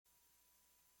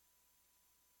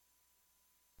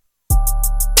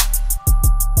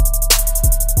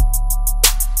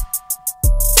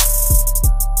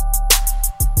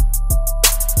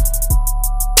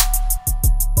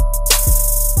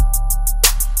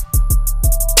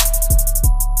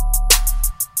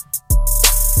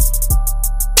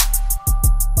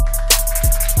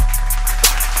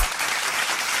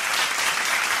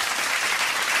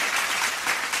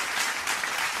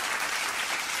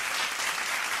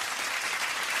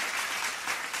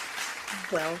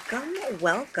Welcome,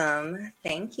 welcome.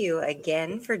 Thank you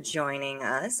again for joining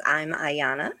us. I'm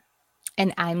Ayana.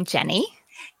 And I'm Jenny.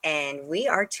 And we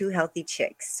are Two Healthy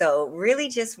Chicks. So, really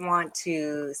just want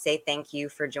to say thank you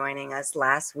for joining us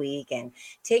last week and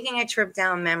taking a trip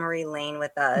down memory lane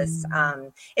with us.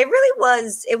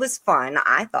 It was fun.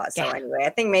 I thought so anyway. I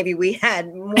think maybe we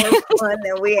had more fun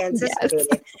than we anticipated.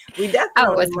 Yes. We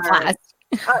definitely learned.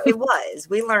 It was.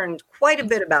 We learned quite a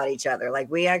bit about each other. Like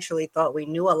we actually thought we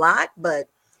knew a lot, but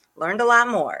learned a lot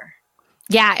more.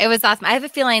 Yeah, it was awesome. I have a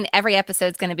feeling every episode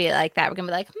is going to be like that. We're going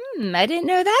to be like, I didn't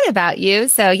know that about you.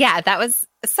 So yeah, that was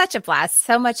such a blast.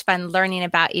 So much fun learning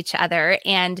about each other.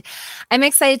 And I'm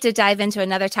excited to dive into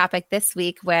another topic this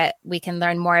week where we can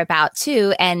learn more about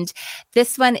too. And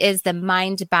this one is the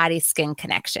mind, body, skin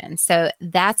connection. So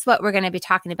that's what we're going to be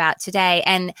talking about today.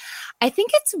 And I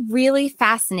think it's really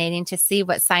fascinating to see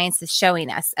what science is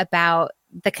showing us about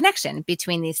the connection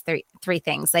between these three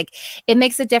things. Like it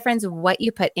makes a difference what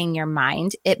you put in your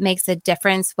mind. It makes a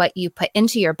difference what you put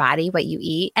into your body, what you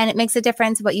eat, and it makes a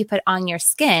difference what you put on your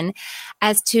skin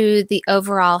as to the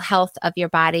overall health of your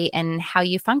body and how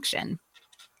you function.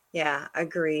 Yeah,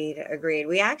 agreed.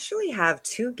 We actually have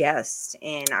two guests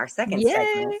in our second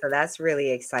segment, so that's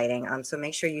really exciting. So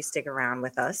make sure you stick around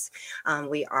with us.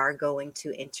 We are going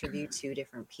to interview two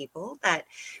different people that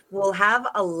will have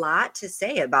a lot to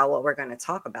say about what we're going to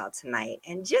talk about tonight.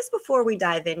 And just before we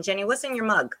dive in, Jenny, what's in your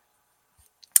mug?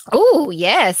 Oh,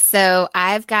 yes. So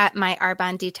I've got my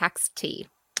Arbonne Detox tea.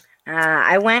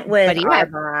 I went with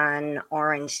Arbonne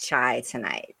Orange Chai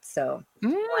tonight, so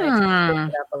wanted to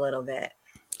switch it up a little bit.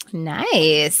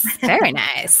 Nice. Very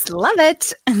nice. Love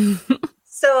it.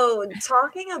 So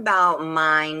talking about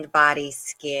mind, body,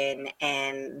 skin,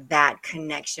 and that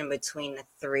connection between the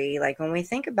three, like when we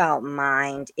think about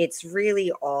mind, it's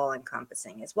really all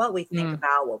encompassing. It's what we think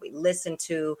about, what we listen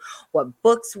to, what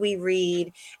books we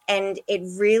read, and it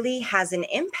really has an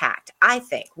impact, I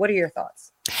think. What are your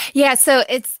thoughts? Yeah, so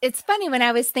it's funny when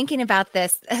I was thinking about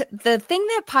this, the thing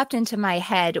that popped into my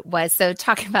head was, so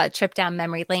talking about a trip down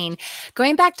memory lane,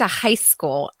 going back to high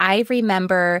school, I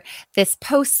remember this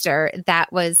poster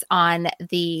that was on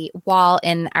the wall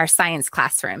in our science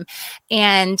classroom.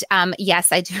 And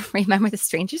yes, I do remember the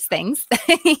strangest things.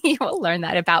 You will learn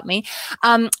that about me.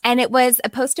 And it was a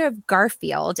poster of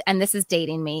Garfield. And this is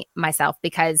dating myself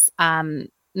because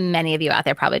many of you out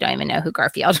there probably don't even know who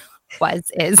Garfield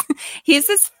is. He's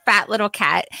this fat little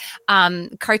cat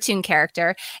cartoon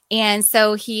character, and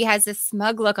so he has this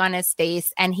smug look on his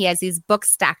face and he has these books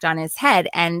stacked on his head,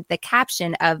 and the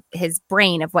caption of his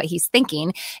brain of what he's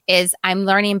thinking is, "I'm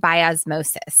learning by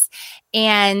osmosis."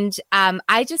 And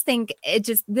I just think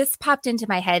this popped into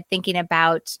my head thinking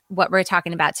about what we're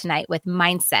talking about tonight with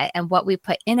mindset and what we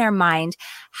put in our mind,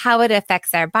 how it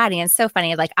affects our body. And it's so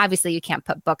funny, like obviously you can't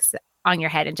put books on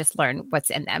your head and just learn what's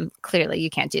in them. Clearly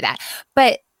you can't do that.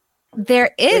 But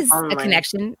there is a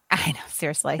connection. I know,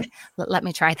 seriously. Let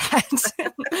me try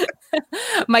that.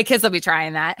 My kids will be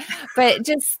trying that. But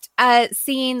just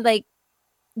seeing like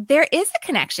there is a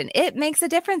connection. It makes a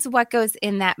difference what goes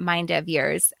in that mind of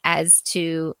yours as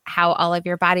to how all of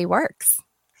your body works.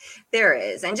 There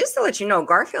is. And just to let you know,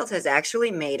 Garfield has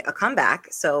actually made a comeback.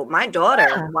 So my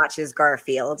daughter watches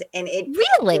Garfield, and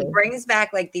it brings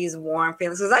back like these warm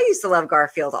feelings. Because I used to love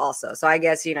Garfield also. So I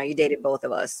guess, you dated both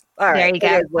of us. All right.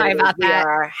 There you go. Sorry about that. We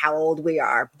are how old we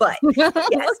are. But yes,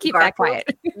 we'll keep that quiet.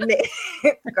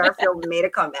 Garfield made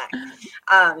a comeback.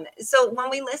 So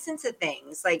when we listen to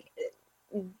things like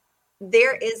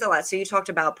there is a lot. So you talked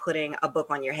about putting a book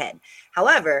on your head.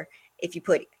 However, if you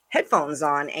put headphones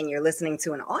on and you're listening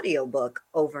to an audiobook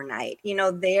overnight,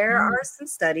 there are some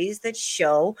studies that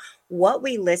show what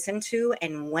we listen to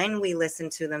and when we listen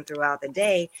to them throughout the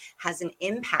day has an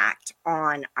impact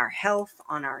on our health,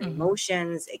 on our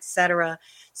emotions, etc.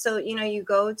 So, you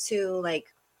go to like,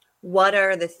 what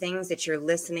are the things that you're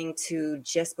listening to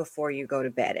just before you go to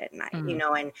bed at night,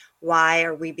 and why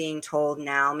are we being told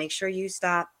now, make sure you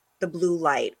stop the blue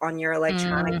light on your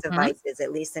electronic devices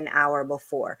at least an hour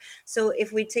before. So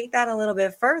if we take that a little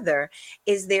bit further,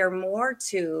 is there more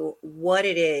to what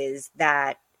it is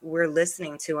that we're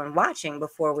listening to and watching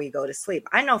before we go to sleep?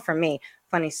 I know for me,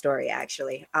 funny story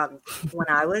actually, when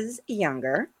I was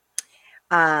younger,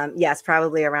 yes,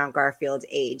 probably around Garfield's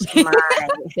age,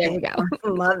 there we go.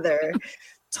 mother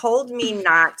told me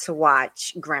not to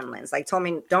watch Gremlins, like told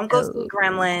me don't go see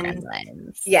Gremlins.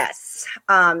 Yes.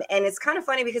 And it's kind of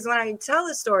funny because when I tell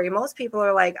the story, most people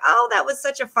are like, oh, that was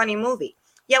such a funny movie.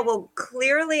 Yeah, well,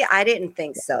 clearly I didn't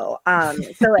think so.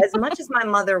 So as much as my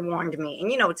mother warned me,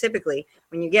 and typically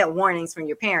when you get warnings from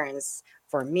your parents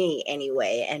for me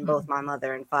anyway. And both my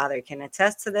mother and father can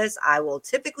attest to this. I will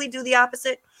typically do the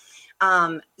opposite.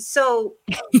 So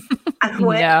I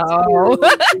went No. we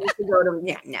used to go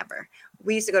to, never.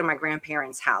 We used to go to my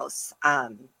grandparents' house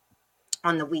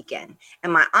on the weekend,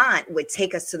 and my aunt would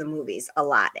take us to the movies a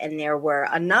lot, and there were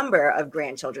a number of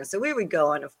grandchildren, so we would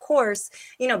go, and of course,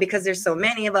 because there's so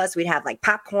many of us, we'd have like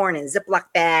popcorn and Ziploc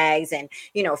bags and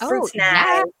fruit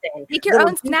snacks and make your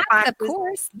own snacks, of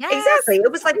course. Yes, exactly.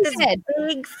 It was like this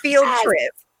big field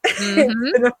trip to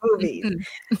the movies.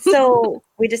 So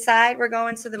we decide we're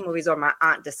going to the movies, or my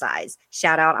aunt decides.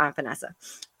 Shout out Aunt Vanessa.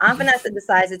 Aunt Vanessa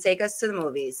decides to take us to the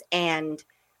movies, and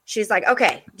she's like,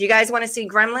 okay, do you guys want to see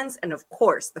Gremlins? And of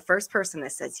course, the first person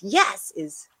that says yes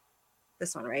is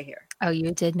this one right here. Oh,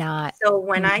 you did not. So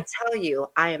when I tell you,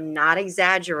 I am not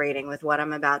exaggerating with what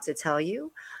I'm about to tell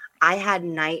you. I had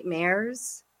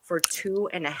nightmares for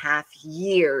 2.5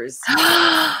 years.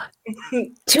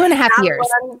 2.5 years.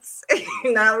 Months,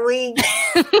 not weeks.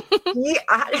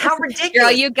 How ridiculous.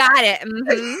 Girl, you got it.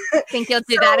 Think you'll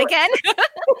do that again?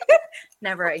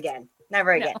 Never again.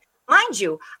 Never again. No. Mind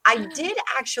you, I did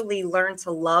actually learn to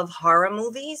love horror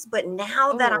movies, but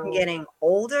now that I'm getting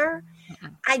older,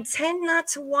 I tend not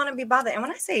to want to be bothered. And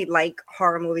when I say like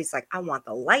horror movies, like I want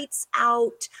the lights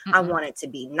out. I want it to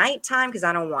be nighttime because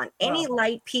I don't want any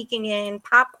light peeking in,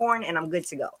 popcorn, and I'm good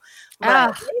to go.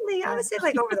 But lately, I would say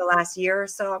like over the last year or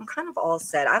so, I'm kind of all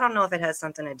set. I don't know if it has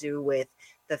something to do with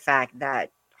the fact that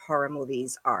horror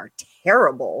movies are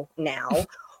terrible now,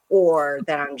 or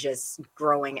that I'm just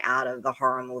growing out of the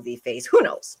horror movie phase. Who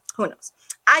knows? Who knows?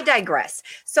 I digress.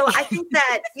 So I think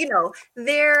that,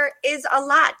 there is a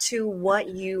lot to what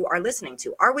you are listening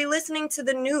to. Are we listening to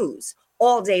the news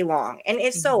all day long? And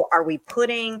if so, are we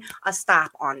putting a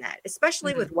stop on that,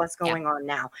 especially with what's going on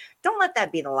now? Don't let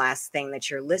that be the last thing that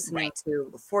you're listening to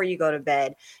before you go to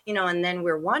bed, and then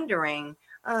we're wondering,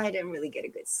 oh, I didn't really get a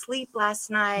good sleep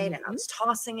last night, and I was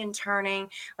tossing and turning.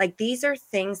 Like, these are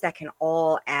things that can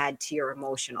all add to your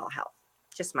emotional health.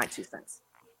 Just my 2 cents.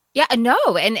 Yeah, no.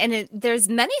 And there's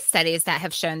many studies that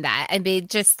have shown that. I mean,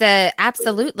 just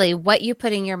absolutely what you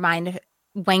put in your mind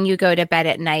when you go to bed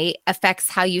at night affects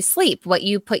how you sleep, what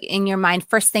you put in your mind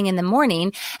first thing in the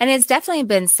morning. And it's definitely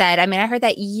been said. I mean, I heard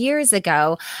that years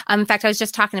ago. In fact, I was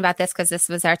just talking about this because this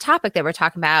was our topic that we're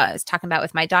talking about. I was talking about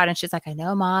with my daughter, and she's like, I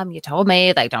know, Mom, you told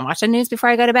me, like, don't watch the news before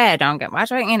I go to bed. Don't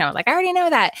watch it, like, I already know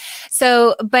that.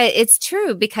 So, but it's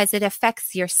true because it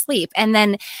affects your sleep. And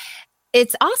then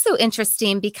it's also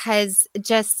interesting because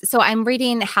so I'm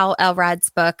reading Hal Elrod's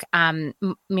book,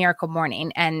 Miracle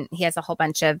Morning, and he has a whole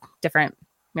bunch of different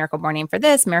Miracle Morning for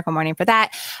this, Miracle Morning for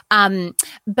that.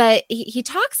 But he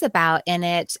talks about in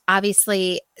it,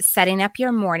 obviously, setting up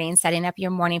your morning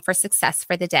for success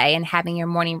for the day and having your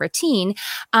morning routine.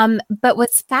 But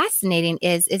what's fascinating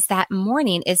is that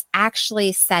morning is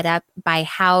actually set up by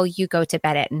how you go to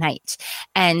bed at night,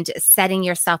 and setting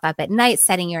yourself up at night,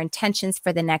 setting your intentions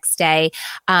for the next day.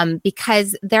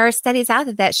 Because there are studies out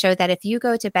there that show that if you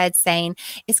go to bed saying,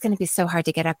 it's going to be so hard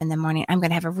to get up in the morning, I'm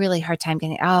going to have a really hard time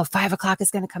getting, 5 o'clock is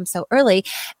going to come so early,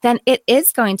 then it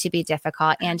is going to be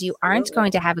difficult, and you aren't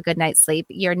going to have a good night's sleep.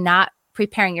 You're not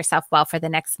preparing yourself well for the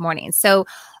next morning. So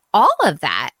all of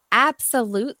that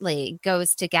absolutely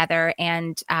goes together,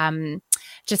 and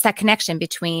just that connection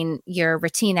between your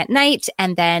routine at night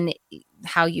and then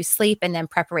how you sleep, and then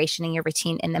preparation in your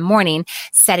routine in the morning,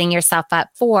 setting yourself up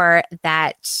for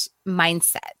that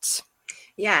mindset.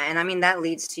 Yeah. And I mean, that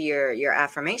leads to your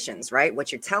affirmations, right?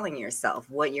 What you're telling yourself,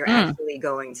 what you're actually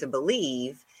going to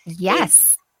believe.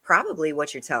 Yes. Probably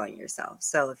what you're telling yourself.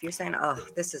 So if you're saying, oh,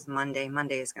 this is Monday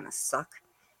is going to suck,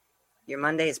 your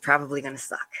Monday is probably going to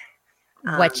suck.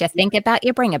 What you think about,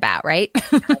 you bring about, right?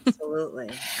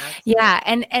 Absolutely. Yeah.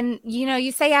 And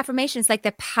you say affirmations, like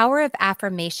the power of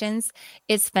affirmations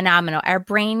is phenomenal. Our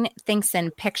brain thinks in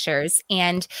pictures.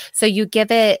 And so you give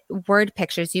it word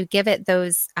pictures, you give it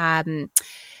those,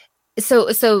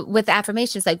 So with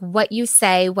affirmations, like what you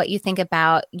say, what you think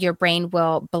about, your brain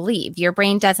will believe. Your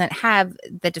brain doesn't have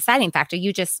the deciding factor.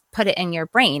 You just put it in your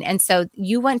brain. And so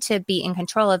you want to be in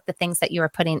control of the things that you are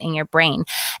putting in your brain.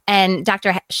 And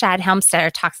Dr. Shad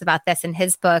Helmstetter talks about this in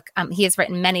his book. He has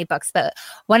written many books, but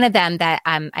one of them that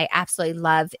I absolutely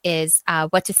love is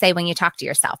What to Say When You Talk to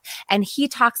Yourself. And he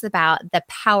talks about the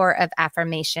power of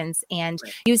affirmations and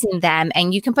using them.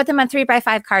 And you can put them on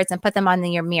 3x5 cards and put them on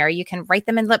your mirror. You can write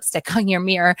them in lipstick stick on your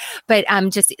mirror, but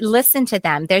just listen to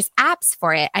them. There's apps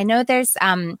for it. I know there's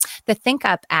the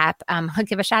ThinkUp app. I'll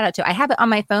give a shout out to. I have it on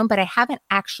my phone, but I haven't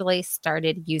actually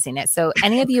started using it. So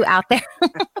any of you out there,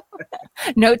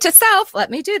 note to self,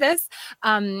 let me do this,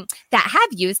 that have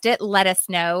used it, let us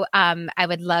know. I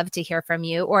would love to hear from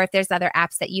you, or if there's other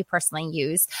apps that you personally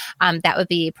use, that would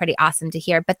be pretty awesome to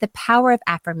hear. But the power of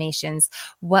affirmations,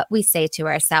 what we say to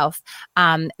ourselves,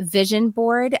 vision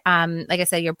board, like I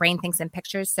said, your brain thinks in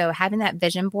pictures. So having that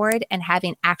vision board and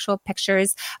having actual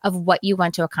pictures of what you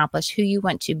want to accomplish, who you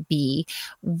want to be,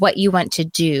 what you want to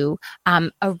do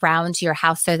around your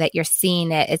house, so that you're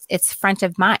seeing it. It's front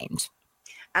of mind.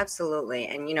 Absolutely.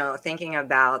 And, thinking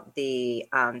about the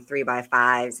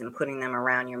 3x5s and putting them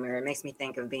around your mirror, it makes me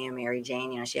think of being Mary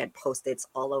Jane. She had Post-its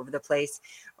all over the place.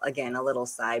 Again, a little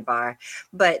sidebar.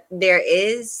 But there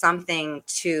is something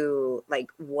to like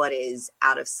what is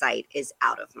out of sight is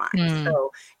out of mind.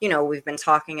 So, we've been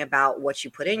talking about what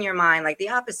you put in your mind. Like the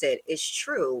opposite is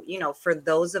true. For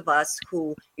those of us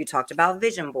who, you talked about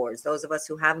vision boards, those of us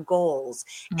who have goals,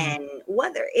 and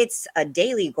whether it's a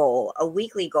daily goal, a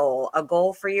weekly goal, a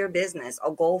goal for your business, a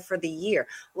goal for the year,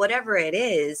 whatever it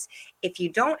is, if you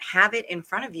don't have it in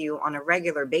front of you on a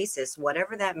regular basis,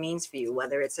 whatever that means for you,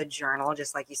 whether it's a journal,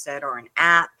 just like you said, or an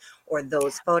app, or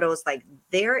those photos, like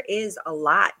there is a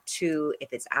lot to,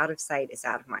 if it's out of sight, it's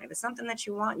out of mind. If it's something that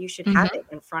you want, you should have it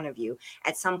in front of you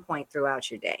at some point throughout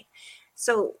your day.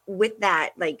 So with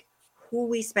that, like who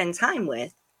we spend time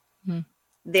with,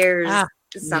 there's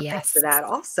something to that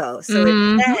also. So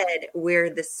it said we're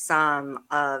the sum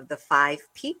of the 5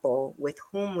 people with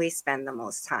whom we spend the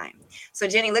most time. So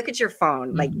Jenny, look at your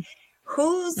phone. Like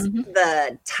who's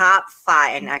the top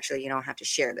 5? And actually, you don't have to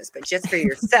share this, but just for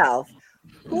yourself,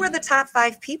 who are the top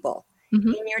 5 people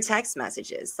in your text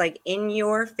messages, like in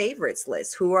your favorites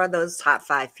list? Who are those top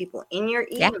 5 people in your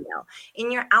email, in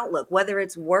your Outlook, whether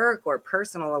it's work or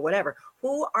personal or whatever?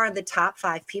 Who are the top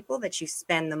 5 people that you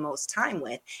spend the most time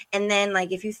with? And then,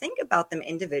 like, if you think about them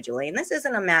individually, and this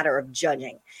isn't a matter of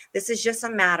judging, this is just a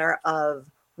matter of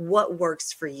what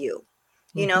works for you.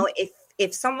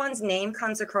 If someone's name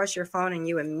comes across your phone and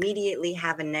you immediately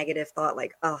have a negative thought,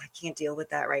 like, oh, I can't deal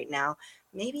with that right now,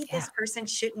 maybe this person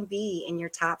shouldn't be in your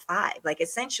top 5. Like,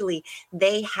 essentially,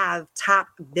 they have top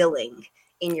billing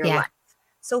in your life.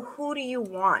 So who do you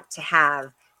want to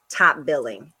have top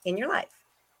billing in your life?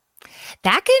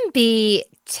 That can be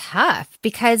tough,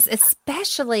 because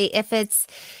especially if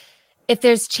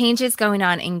there's changes going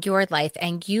on in your life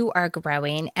and you are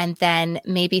growing, and then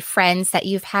maybe friends that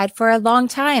you've had for a long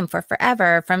time, for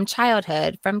forever, from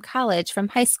childhood, from college, from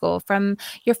high school, from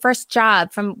your first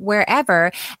job, from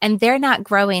wherever, and they're not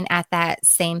growing at that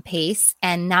same pace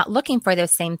and not looking for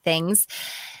those same things.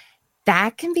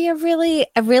 That can be a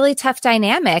really tough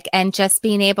dynamic. And just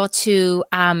being able to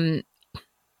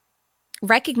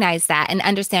recognize that and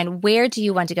understand, where do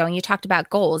you want to go? And you talked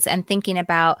about goals and thinking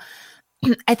about,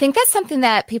 I think that's something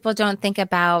that people don't think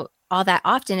about all that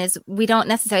often, is we don't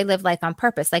necessarily live life on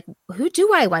purpose. Like, who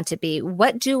do I want to be?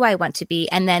 What do I want to be?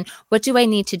 And then what do I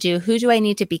need to do? Who do I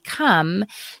need to become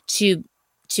to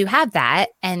have that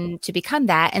and to become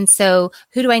that? And so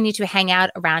who do I need to hang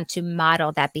out around to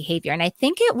model that behavior? And I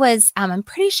think it was, I'm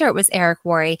pretty sure it was Eric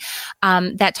Worre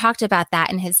that talked about that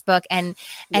in his book. And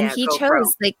he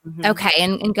chose okay.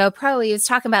 And GoPro, he was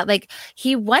talking about, like,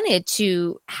 he wanted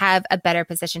to have a better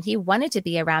position. He wanted to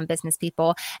be around business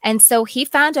people. And so he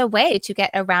found a way to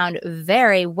get around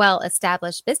very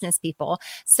well-established business people.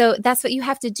 So that's what you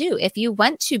have to do. If you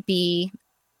want to be,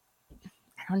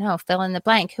 I don't know, fill in the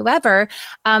blank, whoever,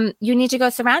 you need to go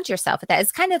surround yourself with that.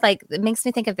 It's kind of like, it makes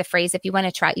me think of the phrase, if you want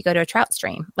to trout, you go to a trout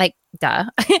stream, like, duh.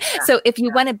 So if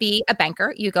you want to be a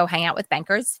banker, you go hang out with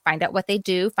bankers, find out what they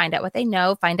do, find out what they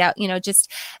know, find out, just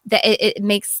that it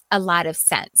makes a lot of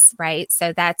sense. Right.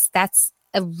 So that's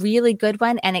a really good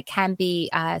one. And it can be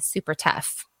super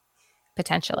tough,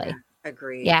 potentially.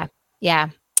 Agreed. Yeah.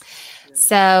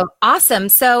 So awesome.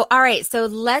 So, all right. So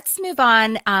let's move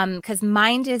on, because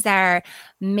mind is our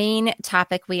main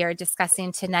topic we are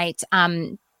discussing tonight.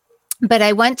 But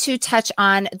I want to touch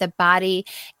on the body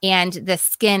and the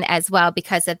skin as well,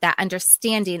 because of that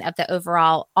understanding of the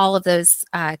overall, all of those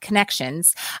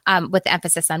connections, with the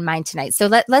emphasis on mind tonight. So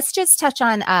let's just touch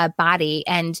on body.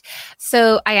 And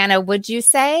so, Ayanna, would you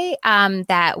say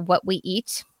that what we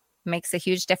eat makes a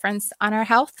huge difference on our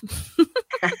health?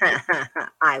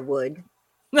 I would.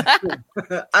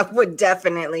 I would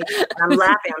definitely. I'm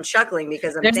laughing, I'm chuckling,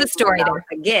 because I'm thinking about,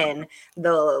 again,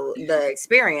 the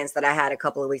experience that I had a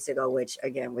couple of weeks ago, which,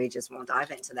 again, we just won't dive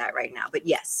into that right now. But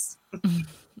yes.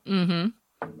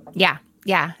 Yeah.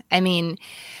 I mean,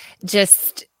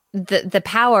 just the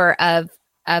power of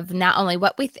of not only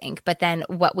what we think, but then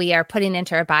what we are putting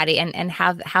into our body and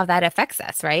how that affects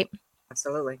us, right?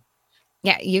 Absolutely.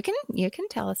 Yeah, you can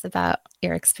tell us about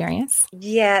your experience.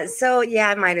 Yeah, so yeah,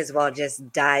 I might as well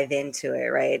just dive into it,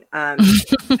 right?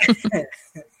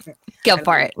 Go I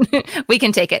for mean, it. We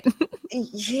can take it.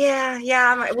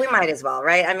 yeah, we might as well,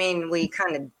 right? I mean, we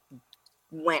kind of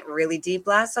went really deep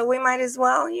last, so we might as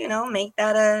well, make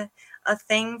that a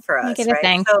thing for Make us, it a right?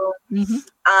 thing. So, Hmm.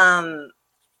 um,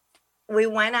 we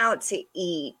went out to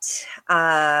eat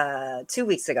 2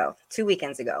 weeks ago, 2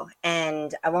 weekends ago,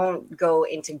 and I won't go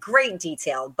into great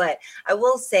detail, but I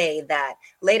will say that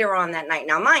later on that night,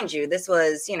 now mind you, this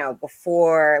was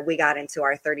before we got into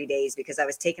our 30 days, because I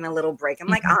was taking a little break. I'm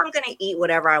like, Hmm. oh, I'm gonna eat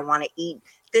whatever I want to eat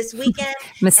this weekend,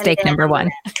 and Mistake then number I'm one.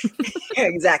 gonna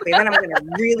exactly, then I'm gonna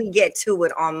really get to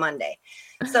it on Monday.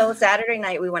 So Saturday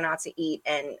night we went out to eat,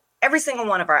 and every single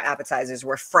one of our appetizers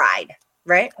were fried,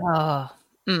 right? Oh.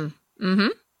 Mm. Hmm.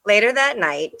 Later that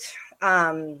night,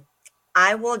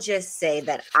 I will just say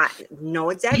that no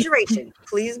exaggeration.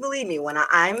 Please believe me when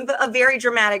I'm a very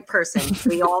dramatic person.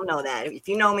 We all know that. If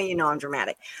you know me, you know I'm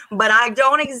dramatic, but I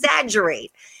don't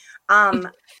exaggerate. Um,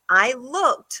 I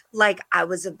looked like I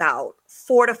was about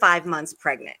 4 to 5 months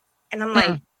pregnant, and I'm like,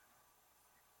 Mm.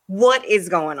 what is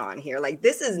going on here? Like,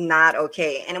 this is not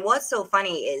okay. And what's so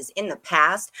funny is in the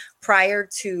past, prior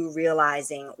to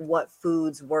realizing what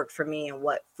foods work for me and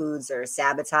what foods are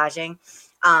sabotaging,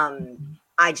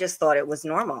 I just thought it was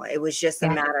normal. It was just a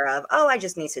Yeah. matter of, oh, I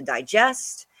just need to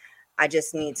digest. I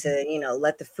just need to,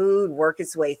 let the food work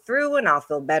its way through, and I'll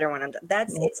feel better when I'm done.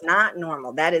 It's not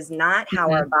normal. That is not how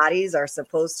Mhm. our bodies are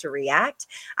supposed to react.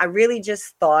 I really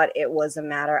just thought it was a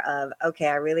matter of, okay,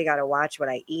 I really got to watch what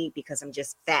I eat because I'm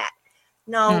just fat.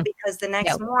 No, Mm. because the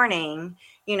next No. morning,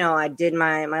 I did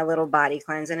my little body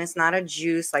cleanse, and it's not a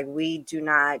juice. Like, we do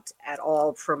not at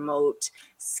all promote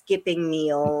skipping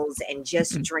meals and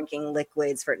just Mm. drinking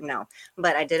liquids for no.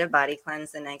 But I did a body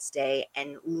cleanse the next day,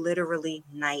 and literally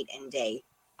night and day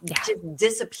Yeah. just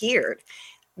disappeared.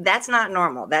 That's not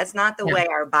normal. That's not the No. way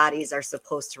our bodies are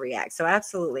supposed to react. So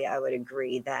absolutely, I would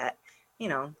agree that, you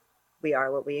know, we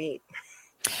are what we eat.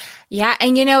 Yeah.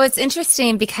 And it's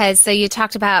interesting because so you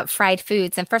talked about fried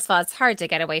foods. And first of all, it's hard to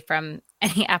get away from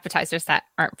any appetizers that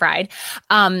aren't fried.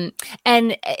 Um,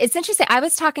 and it's interesting. I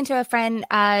was talking to a friend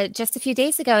just a few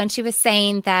days ago, and she was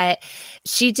saying that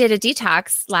she did a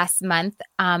detox last month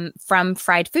from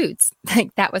fried foods.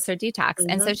 Like that was her detox.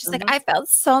 And so Hmm. she's like, Hmm. I felt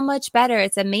so much better.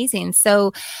 It's amazing.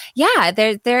 So yeah,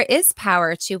 there is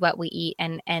power to what we eat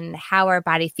and how our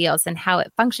body feels and how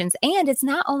it functions. And it's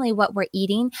not only what we're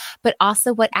eating, but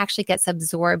also what actually gets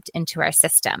absorbed into our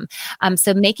system.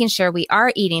 So making sure we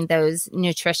are eating those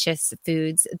nutritious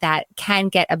foods that can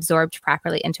get absorbed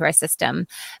properly into our system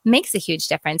makes a huge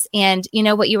difference. And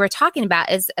what you were talking about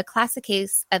is a classic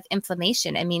case of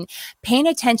inflammation. I mean, paying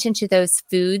attention to those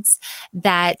foods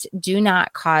that do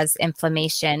not cause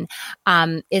inflammation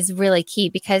is really key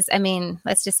because, I mean,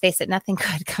 let's just face it, nothing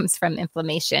good comes from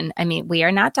inflammation. I mean, we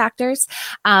are not doctors,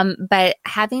 but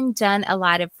having done a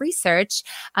lot of research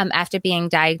after being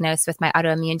diagnosed with my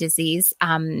autoimmune disease,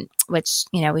 which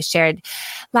we shared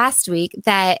last week,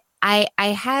 that I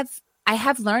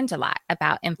have learned a lot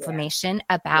about Yeah. inflammation, Yeah.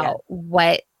 about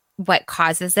what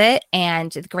causes it,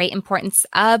 and the great importance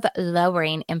of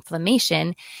lowering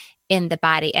inflammation in the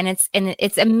body. And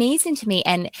it's amazing to me.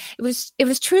 And it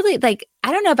was truly like,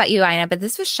 I don't know about you, Ina, but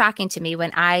this was shocking to me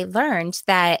when I learned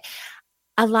that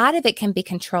a lot of it can be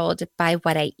controlled by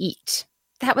what I eat.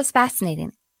 That was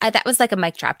fascinating. That was like a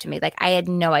mic drop to me. Like I had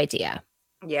no idea.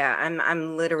 Yeah,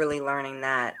 I'm literally learning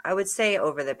that. I would say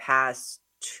over the past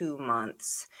 2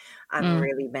 months, I've Mm,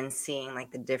 really been seeing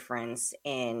like the difference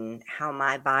in how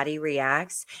my body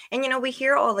reacts. And we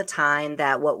hear all the time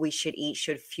that what we should eat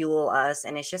should fuel us,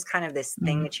 and it's just kind of this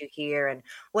thing mm, that you hear, and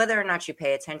whether or not you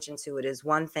pay attention to it is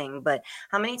one thing, but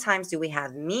how many times do we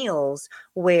have meals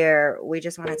where we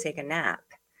just want to take a nap?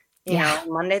 yeah.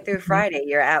 Monday through Mhm, Friday,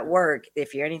 you're at work.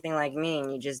 If you're anything like me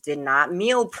and you just did not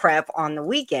meal prep on the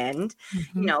weekend,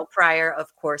 mhm. prior,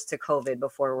 of course, to COVID,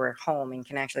 before we're home and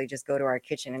can actually just go to our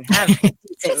kitchen and have a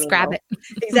decent Just grab meal. it.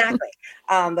 Exactly.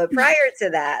 But prior to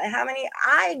that,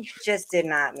 I just did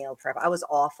not meal prep. I was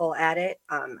awful at it.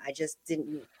 I just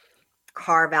didn't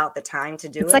carve out the time to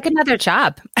do It's it. like another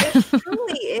job. It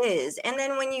truly is. And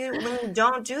then when you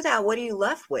don't do that, what are you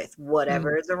left with? Mm,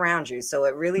 Whatever is around you. So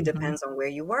it really mhm, depends on where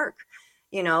you work,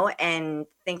 and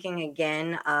thinking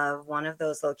again of one of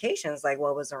those locations, like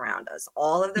what was around us,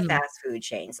 all of the mm, fast food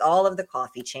chains, all of the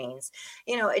coffee chains,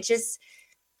 it just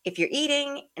if you're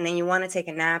eating and then you want to take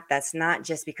a nap, that's not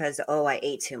just because, oh, I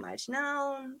ate too much.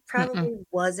 No, Mm-mm. probably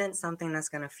wasn't something that's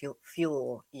going to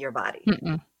fuel your body.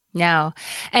 Mm-mm. No.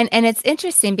 And it's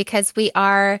interesting because we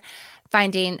are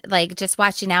finding like just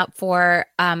watching out for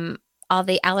all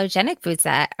the allergenic foods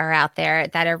that are out there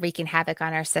that are wreaking havoc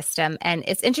on our system. And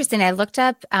it's interesting. I looked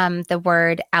up the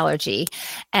word allergy,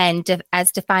 and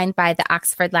as defined by the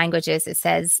Oxford Languages, it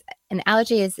says an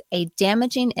allergy is a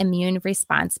damaging immune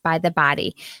response by the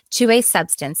body to a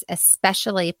substance,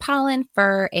 especially pollen,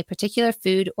 fur, a particular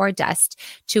food, or dust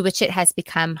to which it has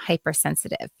become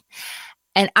hypersensitive.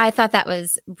 And I thought that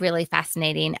was really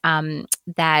fascinating.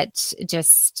 That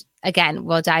just, again,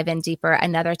 we'll dive in deeper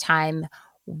another time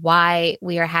why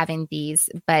we are having these,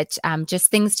 but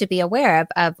just things to be aware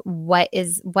of what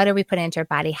are we putting into our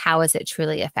body? How is it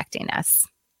truly affecting us?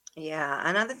 Yeah.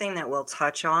 Another thing that we'll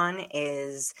touch on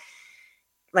is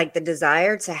like the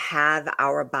desire to have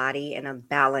our body in a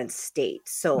balanced state.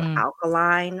 So Mm,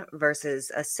 alkaline versus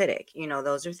acidic,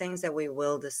 those are things that we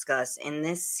will discuss in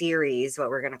this series, what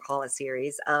we're going to call a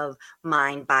series of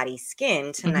mind, body,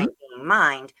 skin. Tonight mhm. being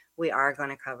mind, we are going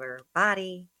to cover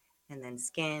body and then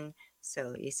skin.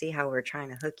 So you see how we're trying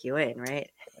to hook you in, right?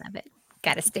 Love it.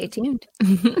 Got to stay tuned.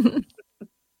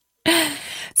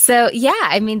 So yeah,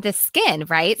 I mean the skin,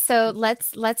 right? So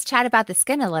let's chat about the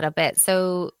skin a little bit.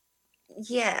 So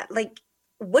Yeah, like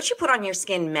what you put on your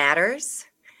skin matters.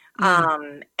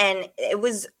 mm, And it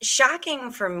was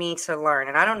shocking for me to learn,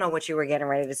 and I don't know what you were getting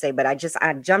ready to say, but I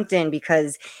jumped in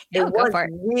because it no, go was for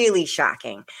it. really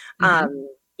shocking. Hmm.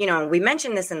 We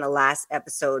mentioned this in the last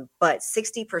episode, but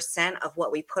 60% of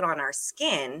what we put on our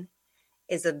skin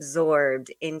is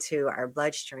absorbed into our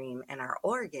bloodstream and our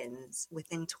organs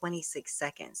within 26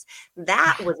 seconds.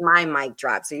 That Yeah. was my mic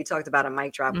drop. So you talked about a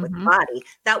mic drop with Hmm. body.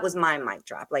 That was my mic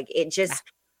drop. Like it Yeah. just,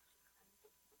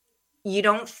 you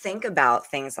don't think about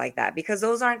things like that because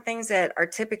those aren't things that are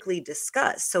typically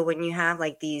discussed. So when you have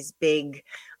like these big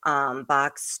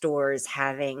box stores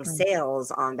having Mm,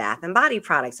 sales on bath and body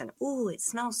products and, ooh, it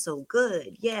smells so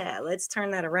good. Yeah, let's turn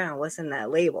that around. What's in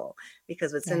that label?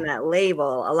 Because what's in yeah. that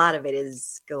label, a lot of it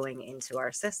is going into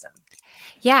our system.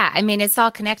 Yeah, I mean, it's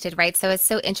all connected, right? So it's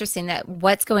so interesting that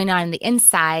what's going on in the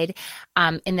inside,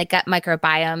 in the gut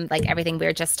microbiome, like everything we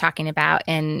were just talking about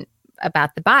and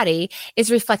about the body, is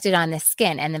reflected on the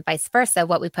skin. And then vice versa,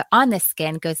 what we put on the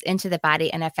skin goes into the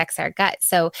body and affects our gut.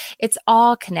 So it's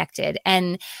all connected.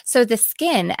 And so the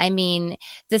skin, I mean,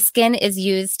 the skin is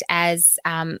used as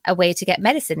a way to get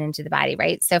medicine into the body,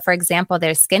 right? So for example,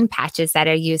 there's skin patches that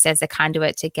are used as a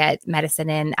conduit to get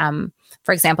medicine in,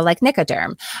 for example, like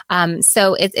Nicoderm.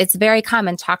 So it's very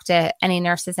common. Talk to any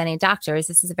nurses, any doctors.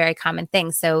 This is a very common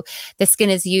thing. So the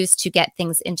skin is used to get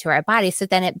things into our body. So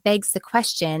then it begs the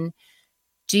question,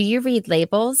 do you read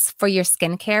labels for your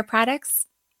skincare products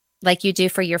like you do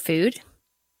for your food?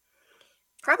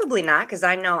 Probably not, because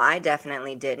I know I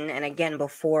definitely didn't. And again,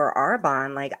 before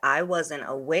Arbonne, like I wasn't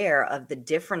aware of the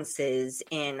differences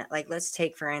in, like, let's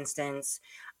take, for instance,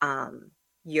 um,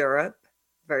 Europe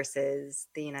versus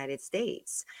the United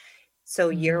States. So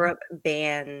Mhm. Europe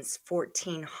bans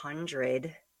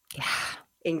 1,400 Yeah.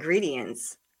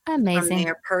 ingredients from Amazing.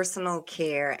 their personal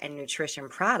care and nutrition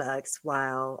products,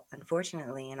 while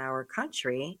unfortunately in our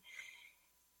country,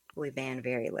 we ban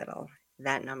very little.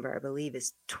 That number, I believe,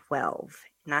 is 12,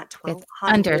 not It's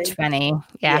under 1,200. 20.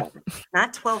 Yeah. Yeah,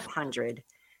 not 1,200,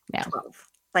 No. 12.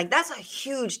 Like that's a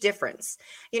huge difference,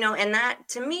 and that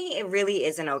to me, it really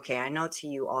isn't okay. I know to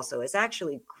you also, it's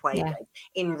actually quite Yeah. like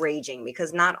enraging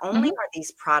because not only Hmm. are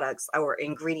these products or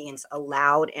ingredients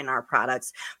allowed in our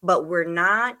products, but we're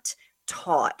not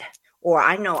taught, or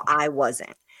I know I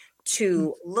wasn't,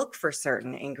 to look for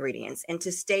certain ingredients and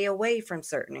to stay away from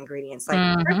certain ingredients. Like,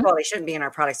 first Hmm. of all, they shouldn't be in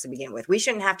our products to begin with. We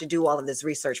shouldn't have to do all of this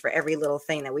research for every little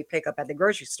thing that we pick up at the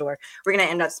grocery store. We're going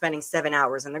to end up spending 7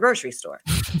 hours in the grocery store.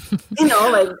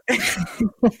 Like,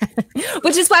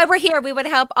 Which is why we're here. We would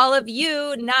help all of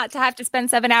you not to have to spend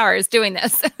 7 hours doing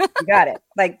this. you got it.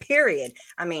 Like, period.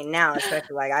 I mean, now,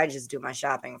 especially like I just do my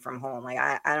shopping from home. Like,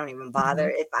 I don't even bother.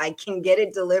 Mhm. If I can get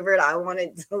it delivered, I want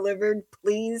it delivered,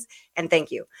 please. And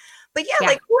thank you. But yeah, Yeah.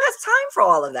 like, who has time for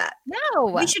all of that? We No,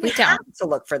 we shouldn't have don't. to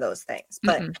look for those things,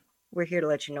 but Mm-mm. we're here to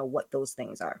let you know what those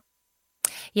things are.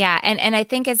 Yeah, and I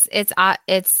think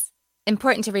it's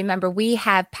important to remember we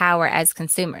have power as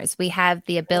consumers. We have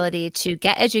the ability to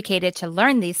get educated, to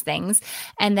learn these things,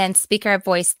 and then speak our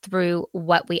voice through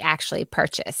what we actually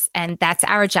purchase. And that's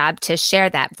our job to share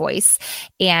that voice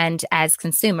and as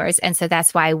consumers. And so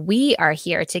that's why we are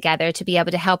here together to be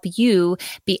able to help you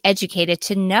be educated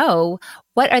to know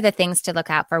what are the things to look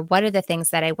out for? What are the things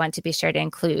that I want to be sure to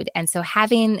include? And so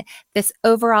having this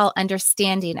overall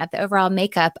understanding of the overall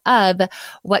makeup of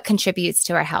what contributes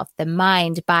to our health, the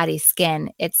mind, body,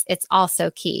 skin, it's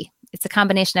also key. It's a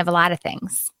combination of a lot of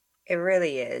things. It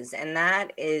really is. And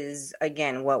that is,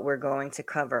 again, what we're going to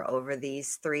cover over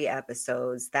these 3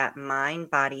 episodes, that mind,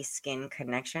 body, skin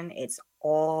connection. It's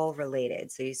all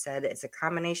related. So you said it's a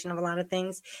combination of a lot of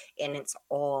things, and it's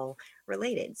all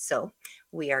related. So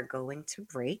we are going to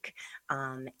break.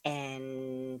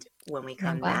 And when we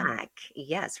come back,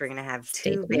 yes, we're going to have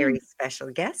 2 very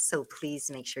special guests. So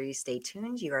please make sure you stay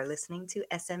tuned. You are listening to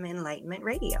SM Enlightenment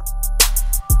Radio.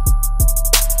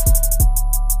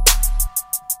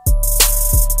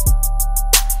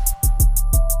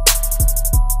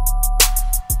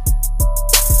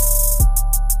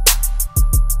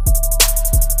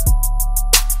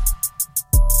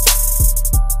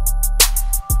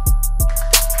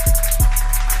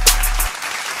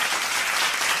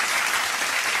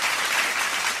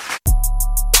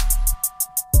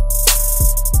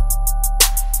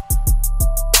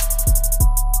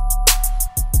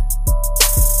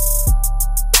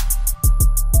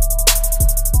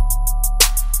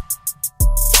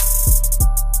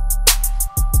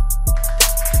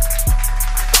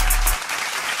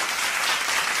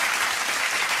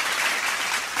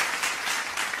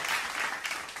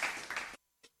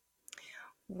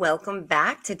 Welcome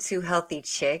back to Two Healthy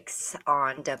Chicks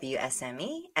on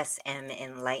WSME, SM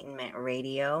Enlightenment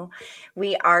Radio.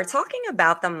 We are talking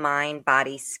about the mind,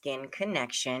 body, skin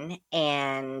connection,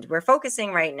 and we're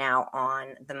focusing right now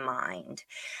on the mind.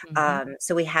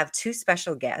 So we have 2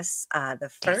 special guests. The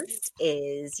first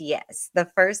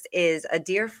is a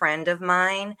dear friend of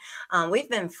mine. We've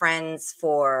been friends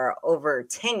for over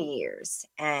 10 years,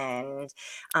 and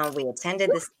we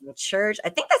attended the same church. I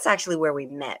think that's actually where we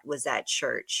met, was at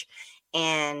church.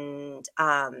 And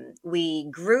we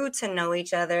grew to know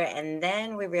each other, and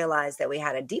then we realized that we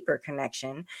had a deeper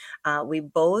connection. We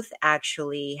both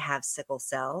actually have sickle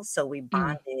cell, so we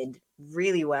bonded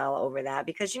really well over that,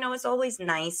 because it's always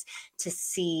nice to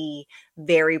see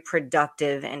very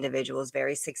productive individuals,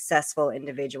 very successful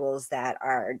individuals that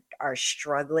are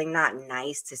struggling. Not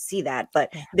nice to see that,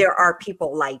 but there are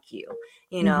people like you.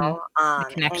 And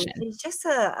she's just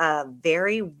a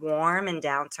very warm and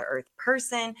down-to-earth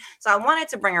person. So I wanted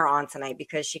to bring her on tonight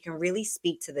because she can really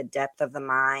speak to the depth of the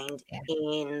mind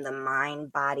in the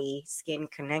mind-body-skin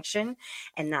connection.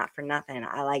 And not for nothing,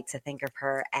 I like to think of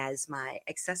her as my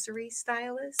accessory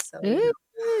stylist. So,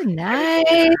 ooh,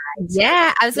 nice.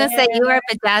 Yeah, I was going to say you are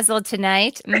bedazzled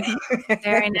tonight.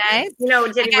 Very nice.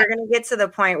 Jenny, we're going to get to the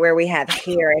point where we have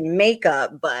hair and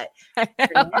makeup, but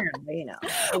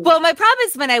Well, my problem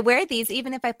is when I wear these,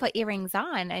 even if I put earrings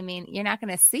on, I mean, you're not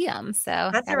going to see them. So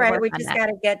that's all right. We just got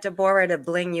to get Deborah to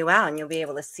bling you out, and you'll be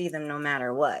able to see them no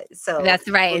matter what. So that's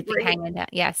right. Hanging down.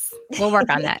 Yes, we'll work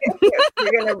on that.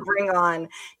 We're going to bring on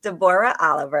Deborah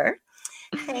Oliver.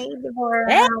 Hey, Deborah.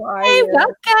 Hey, how are you?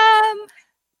 Welcome.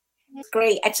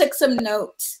 Great. I took some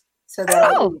notes so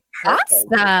that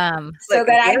awesome. So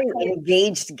that I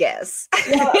engaged guess.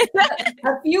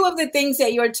 A few of the things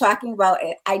that you're talking about,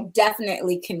 I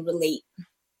definitely can relate.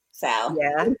 So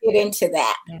we'll get into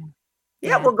that.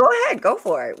 Yeah. Well, go ahead. Go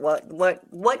for it.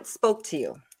 What spoke to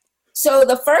you? So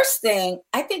the first thing,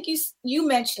 I think you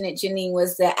mentioned it, Janine,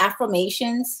 was the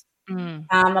affirmations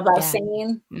about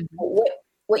saying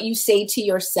what you say to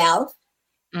yourself.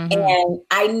 And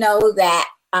I know that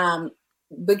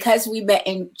because we met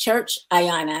in church,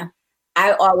 Ayana,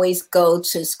 I always go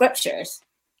to scriptures.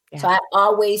 So I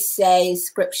always say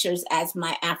scriptures as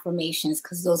my affirmations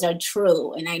because those are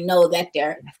true. And I know that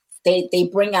they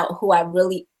bring out who I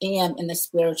really am in the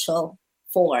spiritual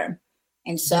form.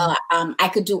 And so I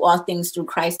could do all things through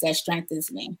Christ that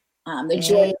strengthens me. The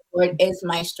joy of the Lord is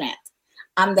my strength.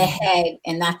 I'm the head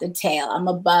and not the tail. I'm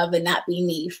above and not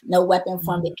beneath. No weapon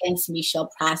formed against me shall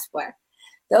prosper.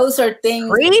 Those are things.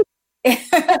 Those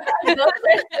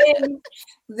are things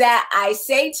that I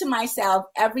say to myself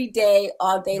every day,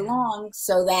 all day long,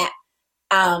 so that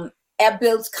it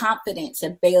builds confidence,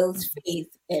 it builds faith,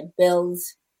 it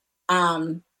builds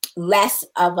less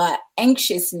of a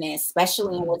anxiousness,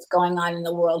 especially in what's going on in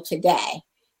the world today.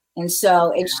 And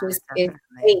so it's great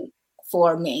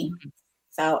for me.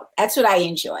 So that's what I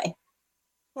enjoy.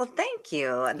 Well, thank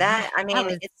you.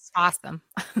 It's awesome.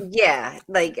 Yeah.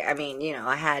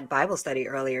 I had Bible study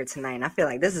earlier tonight, and I feel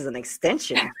like this is an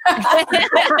extension.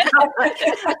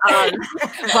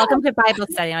 Welcome to Bible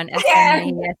study on SM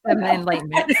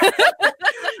Enlightenment.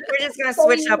 We're just going to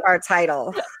switch up our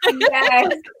title.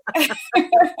 Yes.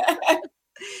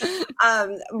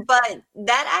 But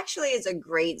that actually is a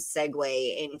great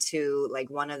segue into like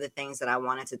one of the things that I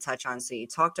wanted to touch on. So you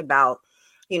talked about,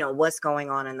 what's going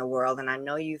on in the world. And I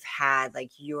know you've had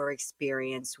like your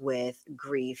experience with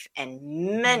grief and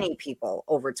many people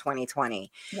over 2020,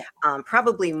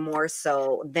 probably more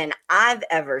so than I've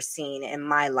ever seen in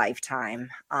my lifetime,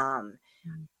 are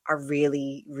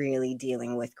really, really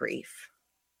dealing with grief.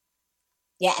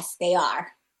 Yes, they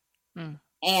are.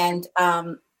 And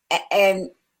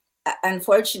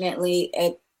unfortunately,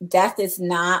 death is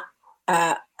not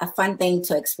a fun thing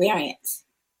to experience.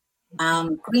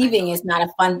 Grieving is not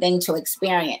a fun thing to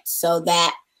experience. So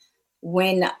that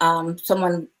when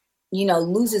someone,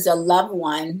 loses a loved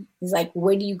one, it's like,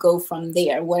 where do you go from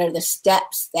there? What are the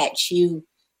steps that you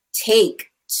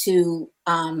take to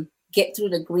get through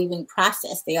the grieving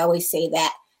process? They always say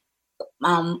that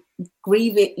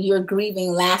your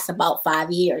grieving lasts about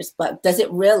 5 years, but does it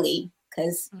really?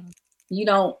 Because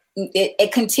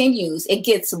it continues. It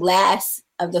gets less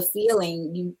of the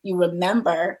feeling. You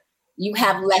remember, you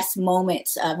have less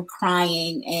moments of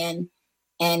crying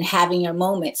and having your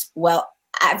moments. Well,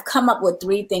 I've come up with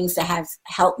 3 things that have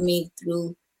helped me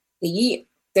through the year,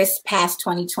 this past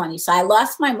 2020. So I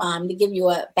lost my mom. To give you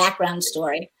a background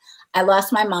story, I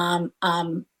lost my mom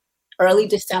early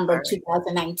December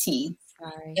 2019.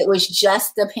 Sorry. It was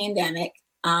just the pandemic.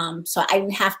 So I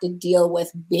didn't have to deal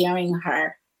with burying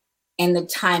her in the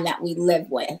time that we live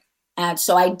with.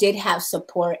 So I did have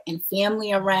support and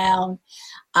family around.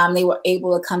 They were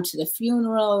able to come to the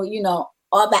funeral,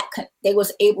 all that. They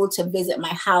was able to visit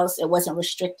my house. It wasn't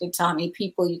restricted to how many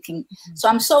people you can. So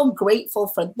I'm so grateful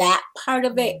for that part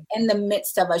of it in the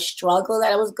midst of a struggle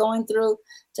that I was going through,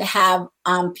 to have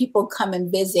people come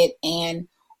and visit and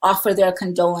offer their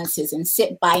condolences and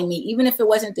sit by me, even if it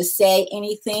wasn't to say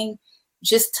anything,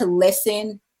 just to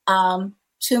listen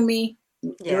to me,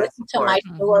 listen to my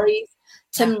stories,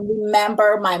 to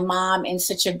remember my mom in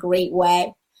such a great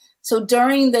way. So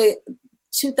during the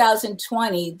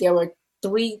 2020, there were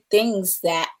 3 things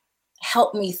that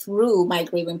helped me through my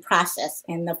grieving process.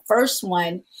 And the first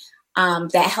one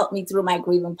that helped me through my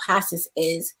grieving process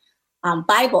is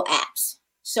Bible apps.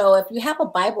 So if you have a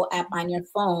Bible app on your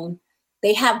phone,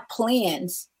 they have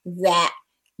plans that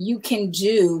you can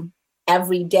do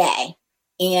every day.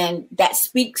 And that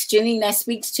speaks, Janine, that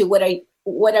speaks to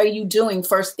what are you doing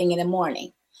first thing in the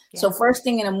morning? Yeah. So first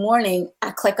thing in the morning, I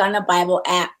click on the Bible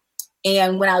app.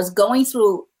 And when I was going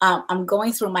through, I'm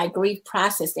going through my grief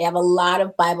process, they have a lot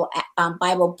of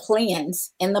Bible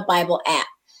plans in the Bible app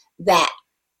that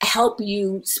help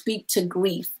you speak to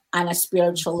grief on a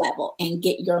spiritual level and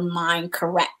get your mind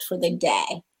correct for the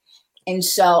day. And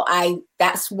so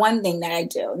that's one thing that I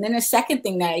do. And then the second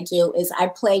thing that I do is I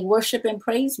play worship and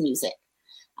praise music.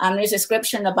 There's a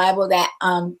scripture in the Bible that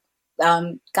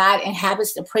God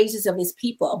inhabits the praises of his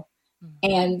people.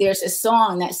 And there's a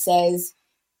song that says,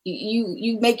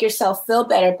 you make yourself feel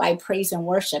better by praise and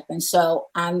worship. And so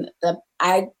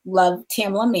I love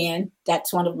Tamla Mann.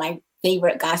 That's one of my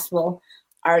favorite gospel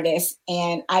artists.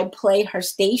 And I play her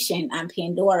station on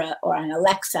Pandora or on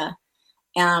Alexa.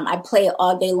 I play it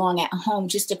all day long at home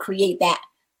just to create that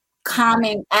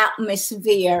calming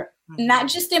atmosphere, not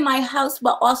just in my house,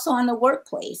 but also in the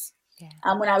workplace.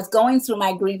 Yeah. When I was going through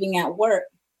my grieving at work,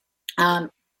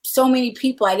 so many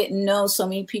people, I didn't know so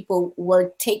many people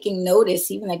were taking notice,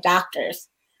 even the doctors.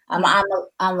 I'm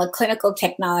a clinical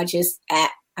technologist at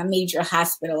a major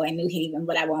hospital in New Haven,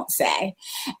 but I won't say.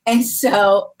 And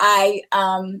so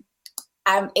I'm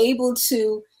able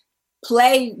to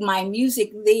play my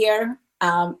music there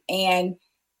and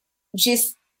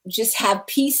just have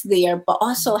peace there, but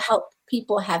also help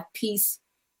people have peace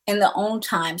in their own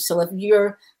time. So if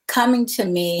you're coming to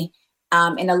me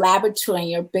in a laboratory and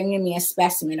you're bringing me a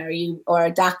specimen, or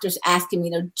a doctor's asking me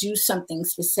to do something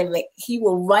specific, he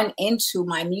will run into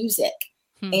my music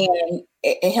and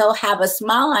he'll have a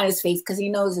smile on his face because he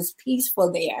knows it's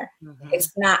peaceful there.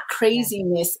 It's not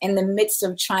craziness in the midst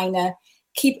of trying to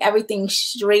keep everything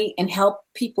straight and help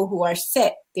people who are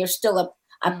sick. There's still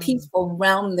a peaceful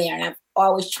realm there. And I'm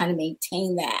always trying to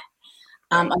maintain that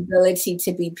ability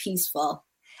to be peaceful.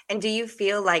 And do you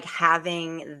feel like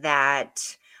having that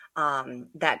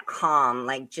calm,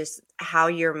 like just how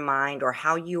your mind, or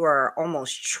how you are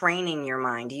almost training your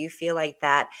mind, do you feel like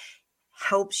that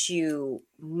helps you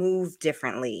move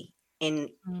differently in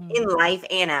life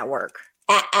and at work?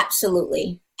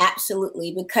 Absolutely.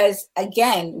 Because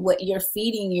again, what you're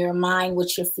feeding your mind,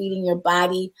 what you're feeding your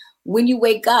body, when you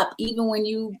wake up, even when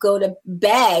you go to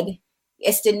bed,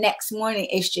 it's the next morning,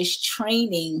 it's just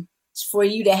training for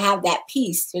you to have that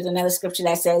peace. There's another scripture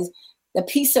that says the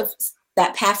peace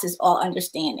that passes all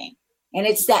understanding. And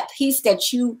it's that peace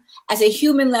that you, as a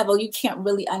human level, you can't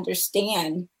really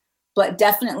understand, but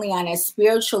definitely on a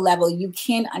spiritual level, you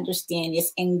can understand.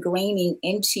 It's ingraining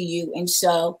into you. And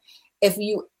so if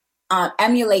you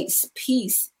emulate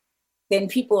peace, then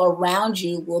people around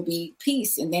you will be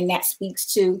peace. And then that speaks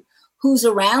to who's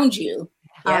around you.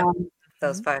 Yeah,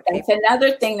 those 5 That's people.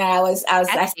 another thing that I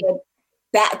said,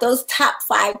 that those top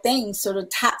 5 things, sort of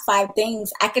top 5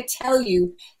 things, I could tell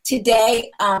you today.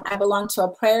 I belong to a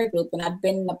prayer group, and I've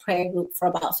been in a prayer group for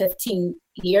about 15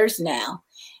 years now.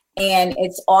 And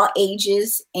it's all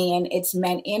ages, and it's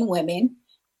men and women,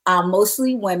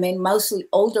 mostly women, mostly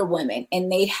older women. And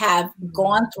they have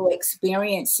gone through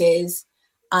experiences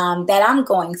that I'm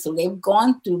going through. They've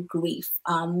gone through grief.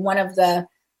 One of the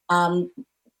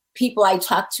people I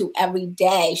talk to every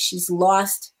day, she's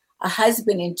lost a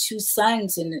husband and 2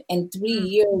 sons in 3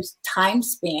 years time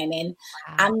span. And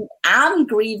I'm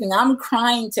grieving, I'm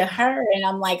crying to her. And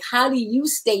I'm like, how do you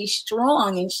stay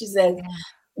strong? And she says,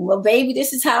 well, baby,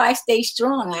 this is how I stay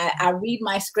strong. I read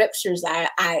my scriptures.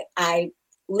 I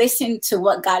listen to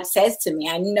what God says to me.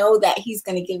 I know that he's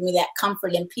going to give me that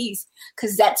comfort and peace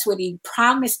because that's what he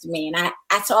promised me. And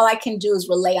that's all I can do is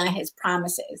rely on his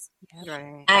promises.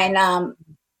 Right. And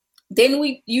then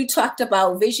you talked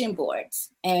about vision boards,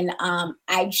 and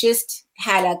I just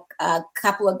had a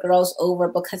couple of girls over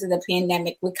because of the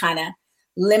pandemic. We kind of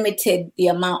limited the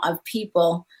amount of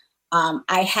people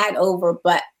I had over,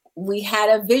 but we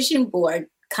had a vision board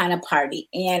kind of party,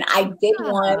 and I did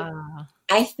one,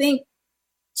 I think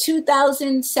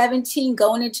 2017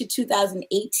 going into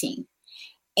 2018.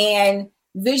 And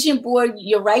vision board,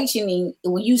 you're right, Janine,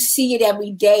 when you see it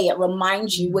every day, it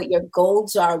reminds you what your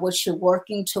goals are, what you're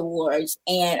working towards.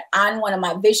 And on one of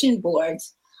my vision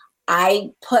boards,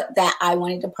 I put that I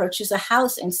wanted to purchase a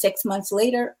house, and 6 months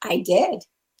later, I did.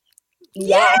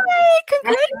 Yeah,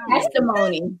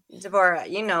 testimony. Deborah,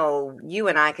 you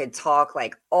and I could talk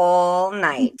like all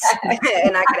night,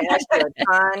 and I could ask you a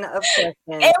ton of questions.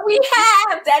 And we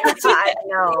have. That's I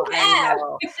know.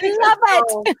 Love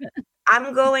it.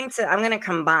 I'm going to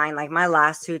combine like my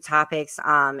last 2 topics,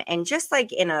 and just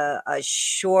like in a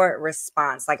short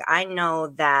response. Like, I know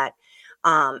that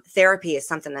therapy is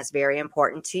something that's very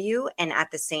important to you. And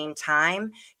at the same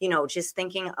time, just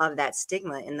thinking of that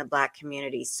stigma in the Black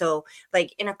community. So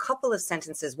like in a couple of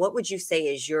sentences, what would you say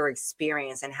is your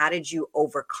experience, and how did you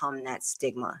overcome that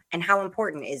stigma? And how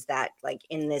important is that, like,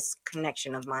 in this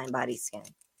connection of mind, body, skin?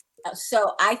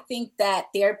 So I think that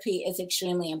therapy is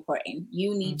extremely important.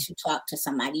 You need to talk to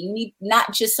somebody. You need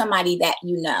not just somebody that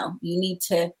you know. You need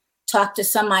to talk to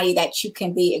somebody that you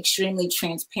can be extremely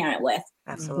transparent with.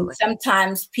 Absolutely.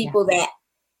 Sometimes people that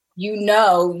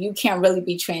you can't really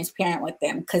be transparent with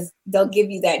them because they'll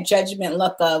give you that judgment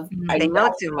look of, they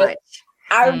know too much.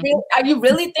 Are you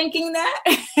really thinking that?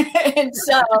 And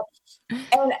so,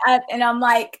 and I'm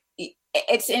like,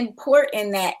 it's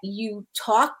important that you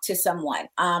talk to someone.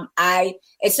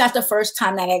 It's not the first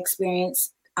time that I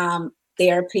experienced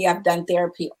therapy. I've done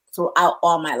therapy throughout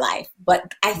all my life,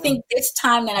 but I think this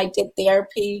time that I did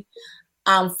therapy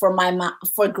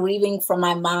for grieving for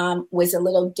my mom was a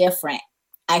little different.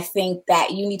 I think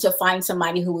that you need to find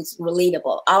somebody who is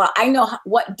relatable. I know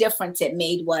what difference it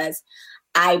made was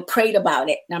I prayed about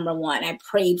it. Number one, I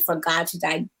prayed for God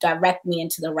to direct me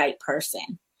into the right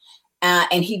person.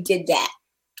 And he did that.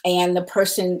 And the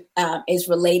person is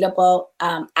relatable.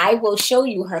 I will show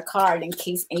you her card in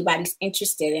case anybody's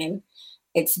interested in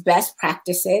its best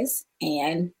practices.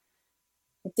 And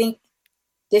I think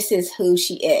this is who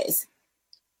she is.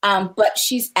 But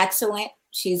she's excellent.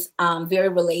 She's very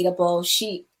relatable.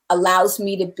 She allows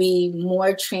me to be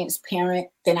more transparent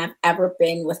than I've ever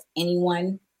been with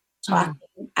anyone talking.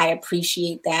 I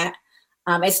appreciate that.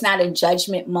 It's not a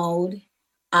judgment mode.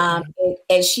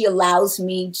 And she allows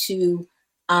me to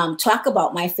talk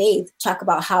about my faith, talk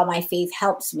about how my faith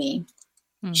helps me.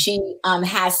 She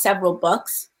has several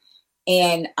books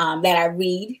and that I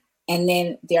read. And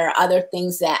then there are other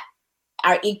things that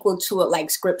are equal to it,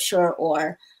 like scripture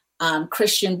or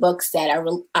Christian books that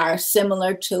are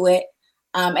similar to it.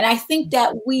 And I think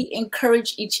that we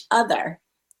encourage each other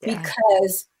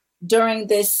because during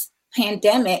this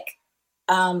pandemic,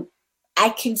 I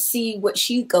can see what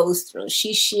she goes through.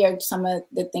 She shared some of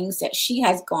the things that she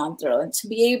has gone through. And to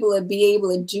be able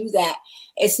to do that,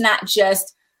 it's not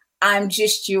just, I'm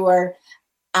just your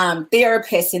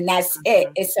therapist and that's it.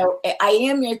 It's I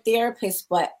am your therapist,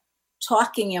 but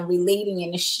talking and relating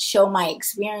and to show my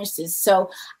experiences. So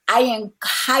I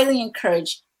highly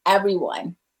encourage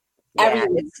everyone.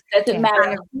 Everyone. It doesn't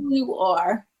matter who you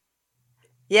are.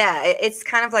 Yeah, it's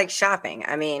kind of like shopping.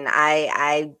 I mean,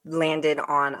 I landed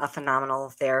on a phenomenal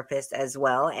therapist as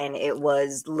well, and it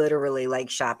was literally like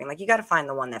shopping. Like you got to find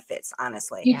the one that fits,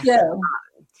 honestly. You do.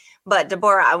 But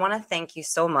Deborah, I want to thank you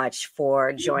so much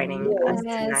for joining us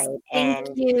tonight. Thank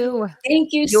And you.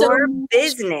 Thank you so your much.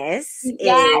 business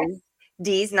is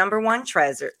Dee's number one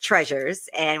treasures,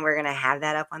 and we're gonna have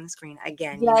that up on the screen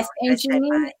again. Yes, and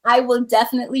Janine, I will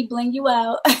definitely bling you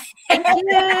out. Thank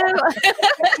you.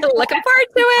 Looking forward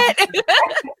to it.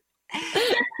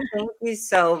 Thank you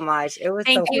so much. It was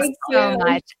Thank you so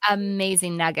much.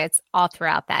 Amazing nuggets all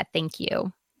throughout that. Thank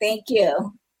you. Thank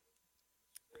you.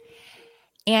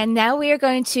 And now we are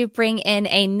going to bring in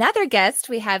another guest.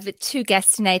 We have 2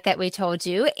 guests tonight that we told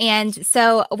you. And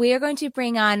so we are going to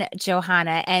bring on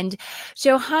Johanna. And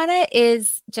Johanna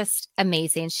is just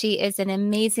amazing. She is an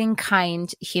amazing,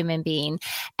 kind human being.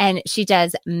 And she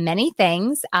does many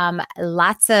things,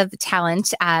 lots of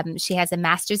talent. She has a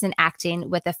master's in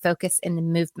acting with a focus in the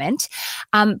movement.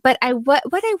 But what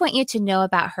I want you to know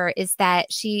about her is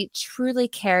that she truly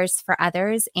cares for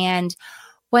others and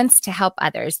wants to help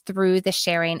others through the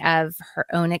sharing of her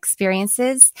own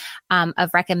experiences, of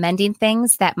recommending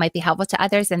things that might be helpful to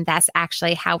others. And that's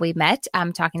actually how we met,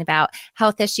 talking about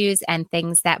health issues and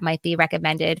things that might be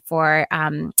recommended for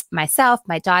myself,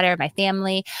 my daughter, my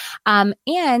family,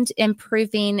 and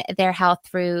improving their health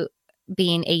through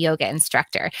being a yoga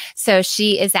instructor. So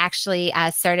she is actually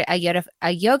a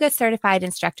yoga certified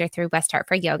instructor through West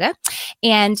Hartford Yoga.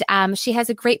 And she has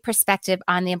a great perspective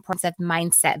on the importance of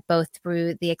mindset, both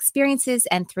through the experiences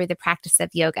and through the practice of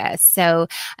yoga. So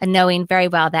knowing very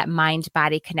well that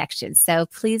mind-body connection. So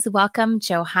please welcome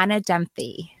Johanna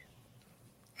Dunphy.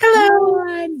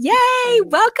 Hello. Yay.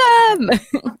 Welcome.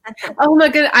 Oh my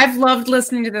goodness. I've loved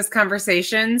listening to this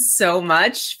conversation so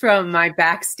much from my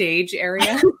backstage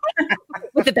area.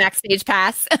 With the backstage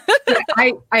pass.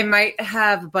 I might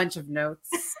have a bunch of notes.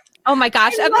 Oh my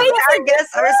gosh. Our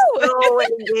guests are so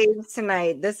engaged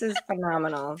tonight. This is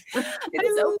phenomenal.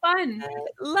 It's so fun.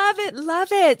 Love it.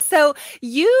 Love it. So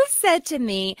you said to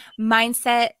me,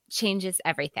 mindset changes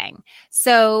everything.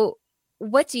 So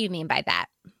what do you mean by that?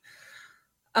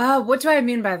 What do I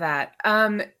mean by that?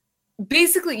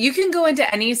 Basically, you can go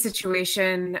into any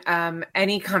situation,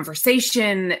 any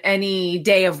conversation, any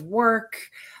day of work,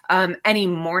 any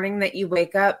morning that you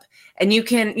wake up, and you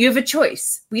have a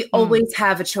choice. We always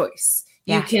have a choice.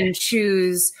 Yeah. You can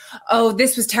choose, oh,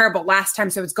 this was terrible last time,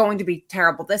 so it's going to be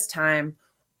terrible this time.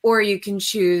 Or you can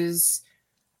choose,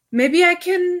 maybe I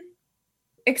can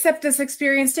accept this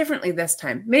experience differently this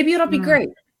time. Maybe it'll be great.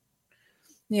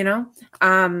 You know,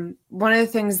 one of the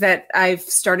things that I've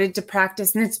started to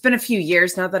practice, and it's been a few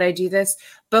years now that I do this,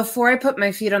 before I put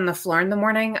my feet on the floor in the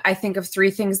morning, I think of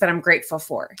 3 things that I'm grateful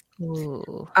for.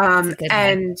 Ooh,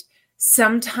 and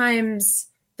sometimes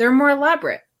they're more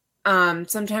elaborate.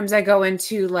 Sometimes I go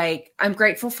into like, I'm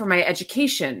grateful for my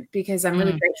education because I'm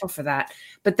really grateful for that.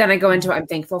 But then I go into, I'm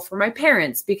thankful for my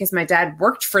parents because my dad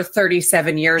worked for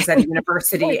 37 years at a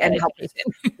university and helped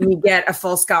me get a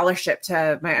full scholarship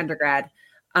to my undergrad.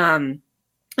 And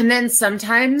then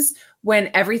sometimes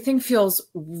when everything feels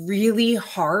really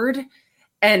hard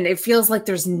and it feels like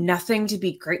there's nothing to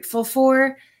be grateful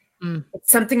for, it's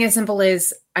something as simple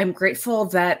as I'm grateful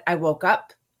that I woke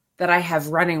up, that I have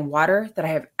running water, that I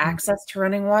have access to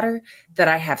running water, that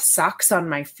I have socks on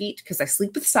my feet because I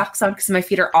sleep with socks on because my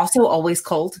feet are also always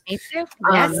cold. Me too.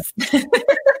 Yes.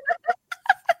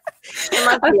 It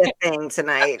must be a thing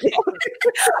tonight.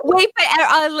 Wait, but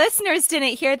our listeners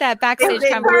didn't hear that backstage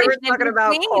conversation. We're talking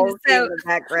about cold in the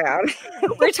background.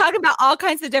 We're talking about all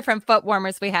kinds of different foot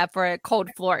warmers we have for cold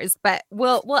floors, but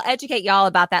we'll educate y'all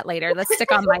about that later. Let's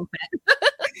stick on mindset.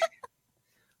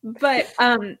 But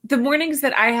the mornings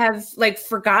that I have like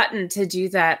forgotten to do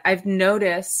that, I've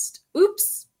noticed,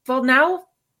 oops, well now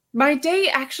my day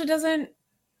actually doesn't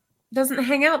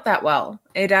hang out that well.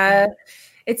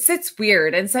 It sits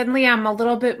weird. And suddenly I'm a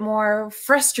little bit more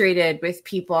frustrated with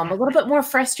people. I'm a little bit more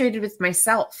frustrated with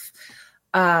myself.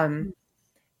 And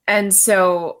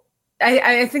so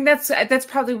I think that's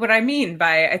probably what I mean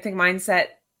by, I think mindset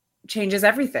changes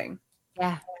everything.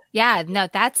 Yeah. Yeah. No,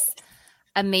 that's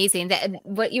amazing. That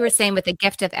what you were saying with the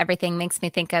gift of everything makes me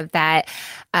think of that.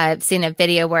 I've seen a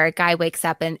video where a guy wakes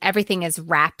up and everything is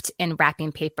wrapped in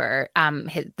wrapping paper.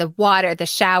 The water, the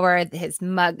shower, his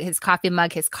mug, his coffee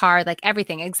mug, his car, like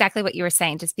everything. Exactly what you were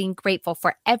saying. Just being grateful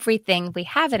for everything we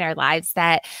have in our lives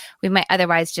that we might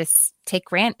otherwise just take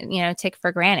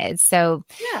for granted. So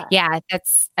yeah,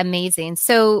 that's amazing.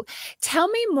 So tell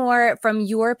me more from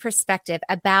your perspective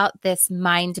about this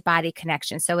mind-body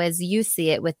connection. So as you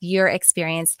see it with your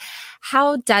experience,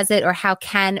 how does it or how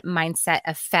can mindset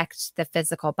affect the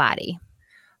physical body?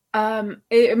 I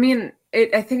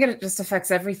think it just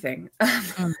affects everything.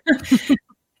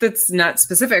 That's not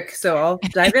specific, so I'll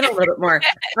dive in a little bit more.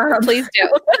 Please do.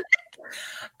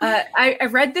 I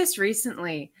read this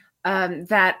recently,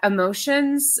 that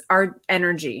emotions are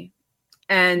energy.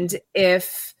 And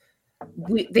if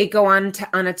they go on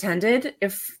unattended,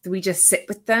 if we just sit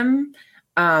with them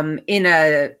in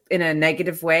a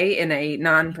negative way, in a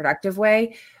non-productive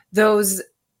way, those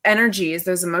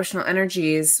emotional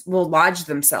energies will lodge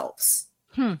themselves.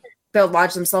 They'll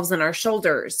lodge themselves in our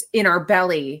shoulders, in our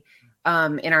belly,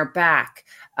 in our back.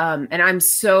 And I'm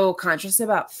so conscious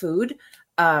about food.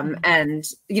 And,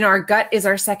 our gut is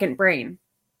our second brain.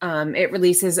 It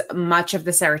releases much of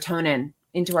the serotonin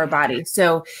into our body.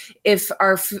 So if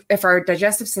our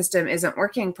digestive system isn't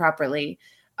working properly,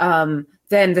 then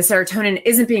the serotonin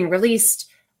isn't being released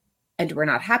and we're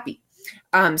not happy.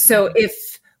 So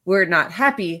if we're not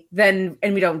happy, then,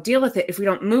 and we don't deal with it, if we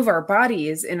don't move our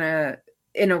bodies in a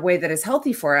way that is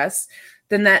healthy for us,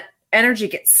 then that energy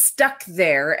gets stuck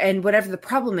there. And whatever the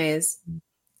problem is,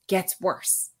 gets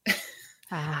worse.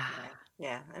 Yeah,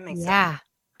 that makes sense. Yeah.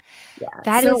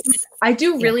 I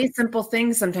do really simple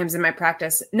things sometimes in my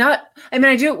practice.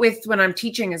 I do it when I'm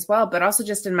teaching as well, but also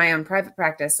just in my own private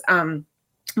practice,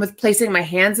 with placing my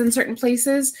hands in certain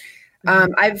places.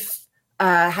 I've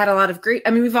had a lot of grief.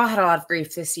 We've all had a lot of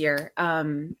grief this year.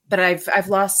 But I've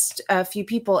lost a few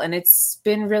people and it's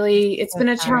been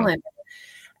a challenge.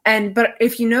 But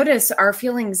if you notice, our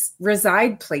feelings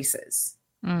reside places.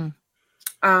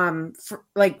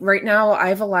 Right now I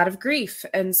have a lot of grief.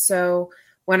 And so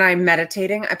when I'm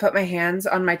meditating, I put my hands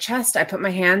on my chest. I put my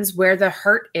hands where the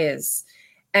hurt is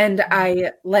and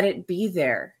I let it be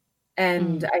there.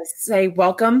 And I say,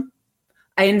 welcome.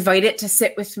 I invite it to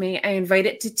sit with me. I invite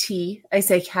it to tea. I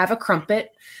say, have a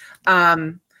crumpet.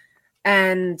 And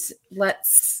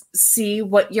let's see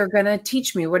what you're going to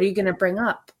teach me. What are you going to bring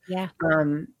up? Yeah.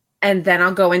 And then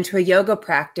I'll go into a yoga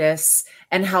practice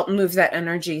and help move that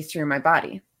energy through my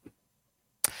body.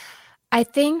 I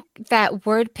think that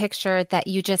word picture that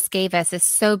you just gave us is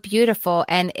so beautiful,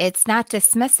 and it's not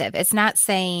dismissive. It's not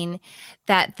saying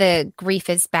that the grief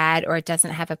is bad or it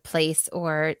doesn't have a place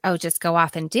or, just go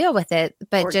off and deal with it,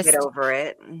 but or just get over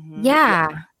it. Mm-hmm. Yeah.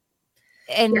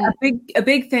 And a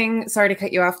big thing, sorry to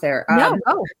cut you off there. No.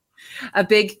 A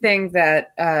big thing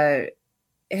that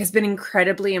has been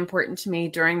incredibly important to me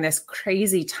during this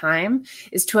crazy time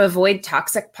is to avoid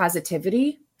toxic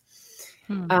positivity.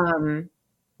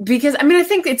 Because I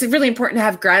think it's really important to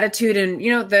have gratitude and,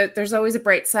 there's always a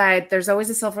bright side. There's always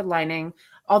a silver lining.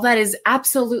 All that is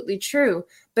absolutely true.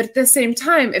 But at the same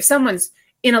time, if someone's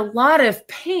in a lot of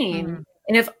pain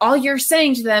and if all you're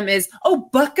saying to them is, oh,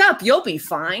 buck up, you'll be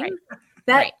fine.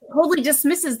 That totally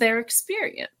dismisses their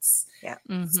experience. Yeah.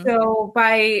 Mm-hmm. So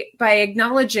by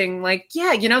acknowledging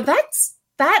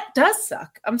that does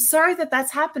suck. I'm sorry that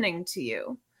that's happening to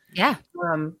you. Yeah.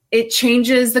 It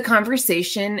changes the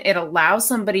conversation. It allows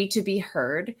somebody to be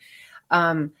heard.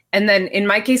 And then in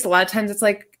my case, a lot of times it's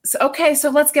like, so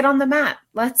let's get on the mat.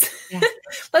 Let's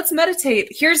meditate.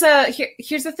 Here's a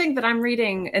thing that I'm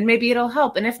reading and maybe it'll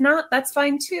help. And if not, that's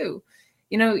fine too.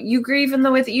 You grieve in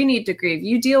the way that you need to grieve.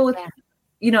 You deal with,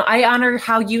 I honor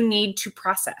how you need to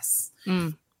process.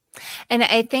 And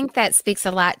I think that speaks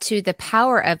a lot to the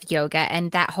power of yoga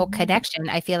and that whole connection.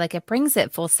 I feel like it brings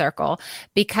it full circle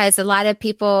because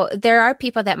there are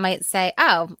people that might say,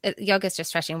 oh, yoga is just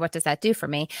stretching. What does that do for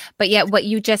me? But yet what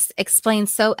you just explained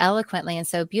so eloquently and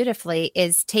so beautifully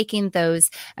is taking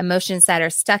those emotions that are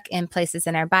stuck in places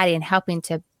in our body and helping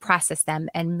to process them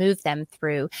and move them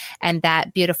through. And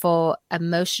that beautiful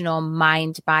emotional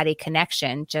mind-body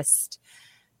connection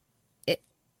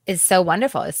is so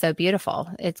wonderful. It's so beautiful.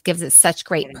 It gives it such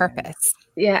great purpose.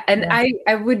 Yeah. And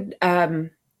I would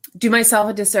do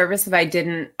myself a disservice if I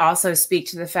didn't also speak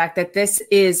to the fact that this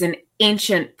is an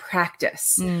ancient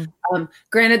practice.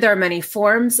 Granted, there are many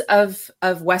forms of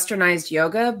westernized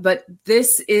yoga, but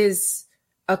this is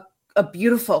a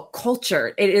beautiful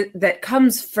culture that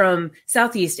comes from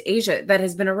Southeast Asia that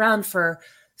has been around for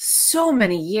so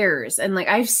many years. And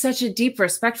I have such a deep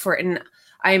respect for it. And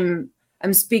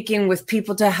I'm speaking with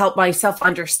people to help myself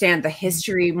understand the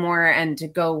history more and to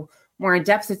go more in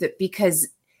depth with it because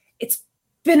it's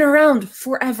been around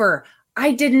forever.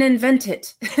 I didn't invent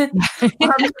it.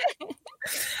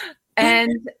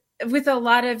 And with a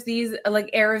lot of these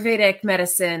Ayurvedic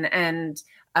medicine and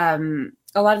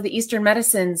a lot of the Eastern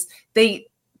medicines, they've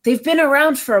been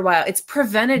around for a while. It's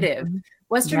preventative. Mm-hmm.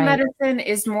 Western medicine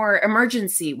is more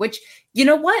emergency, which, you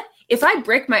know what? If I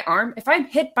break my arm, if I'm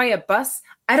hit by a bus,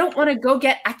 I don't want to go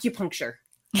get acupuncture.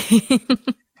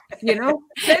 You know?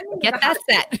 Get that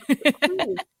set.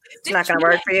 It's not going to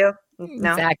work for you.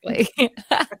 No. Exactly.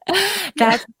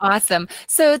 That's awesome.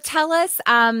 So tell us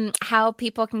how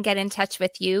people can get in touch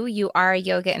with you. You are a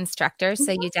yoga instructor,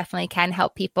 so you definitely can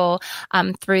help people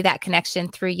through that connection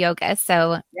through yoga.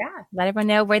 So let everyone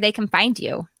know where they can find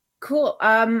you. Cool.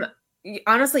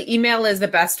 Honestly, email is the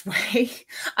best way.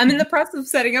 I'm in the process of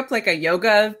setting up like a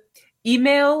yoga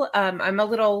email. I'm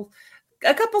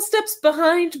a couple steps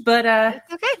behind, but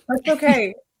that's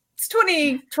okay. It's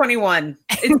 2021.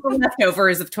 It's the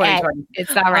leftovers of 2020.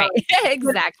 It's all right.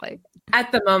 Exactly.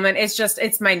 At the moment,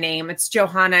 it's my name. It's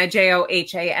Johanna,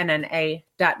 JOHANNA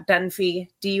 .Dunphy,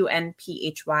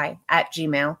 DUNPHY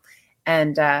 @gmail.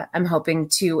 And I'm hoping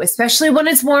to, especially when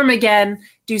it's warm again,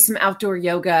 do some outdoor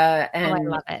yoga and I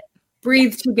love it.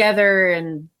 Breathe together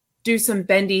and do some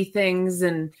bendy things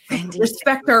and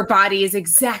respect our bodies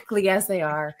exactly as they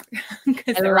are.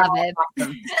 I love it.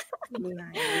 Awesome.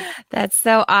 That's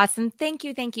so awesome. Thank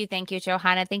you,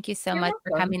 Johanna. Thank you so much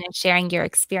for coming and sharing your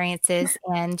experiences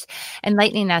and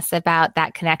enlightening us about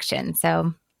that connection.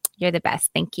 So you're the best.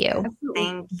 Thank you. Absolutely.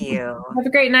 Thank you. Have a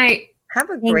great night.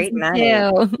 Have a great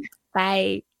night.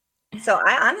 Bye. So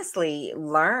I honestly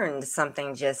learned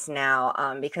something just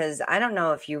now because I don't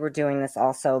know if you were doing this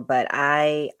also, but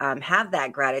I have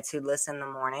that gratitude list in the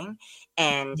morning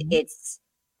and it's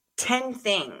 10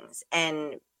 things.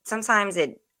 And sometimes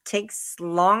it takes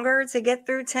longer to get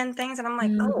through 10 things. And I'm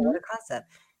like, oh, what a concept.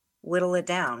 Whittle it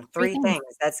down. 3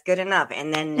 things. That's good enough.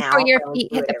 And then now your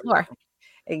feet hit the floor.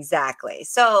 Exactly.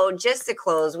 So just to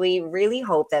close, we really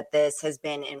hope that this has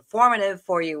been informative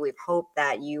for you. We hope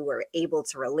that you were able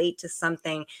to relate to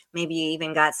something. Maybe you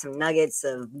even got some nuggets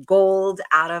of gold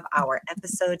out of our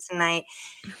episode tonight.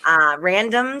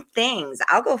 Random things.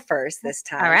 I'll go first this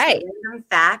time. All right. So random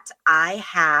fact, I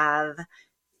have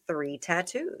 3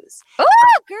 tattoos. Oh,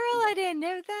 girl, I didn't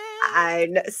know that. I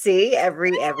see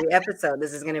every episode.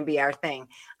 This is going to be our thing.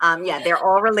 They're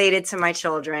all related to my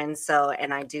children. So,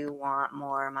 and I do want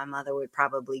more. My mother would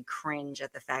probably cringe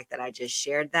at the fact that I just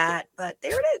shared that, but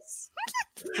there it is.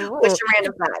 What's your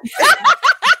random fact?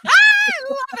 I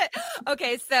love it.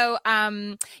 Okay, so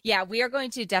we are going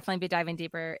to definitely be diving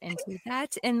deeper into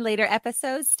that in later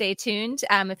episodes. Stay tuned.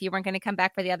 If you weren't going to come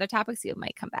back for the other topics, you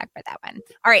might come back for that one.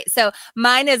 All right, so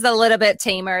mine is a little bit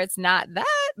tamer. It's not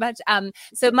that much.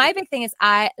 So my big thing is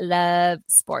I love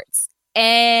sports.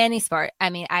 Any sport. I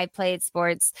mean, I played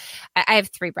sports. I have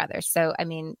 3 brothers, so I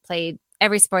mean, played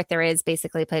every sport there is,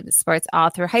 basically played the sports all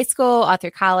through high school, all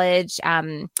through college.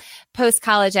 Post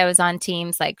college, I was on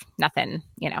teams like nothing,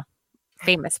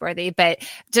 famous worthy, but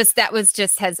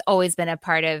has always been a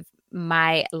part of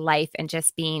my life and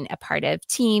just being a part of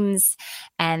teams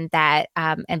and that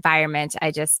environment.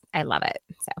 I love it.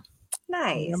 So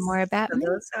nice. More about me.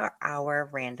 Those are our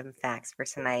random facts for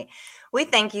tonight. We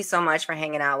thank you so much for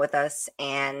hanging out with us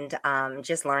and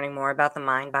just learning more about the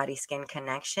mind, body, skin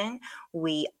connection.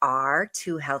 We are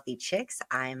 2 healthy chicks.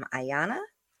 I'm Ayana.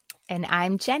 And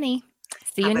I'm Jenny.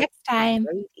 See you next time.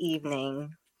 Great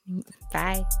evening.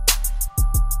 Bye.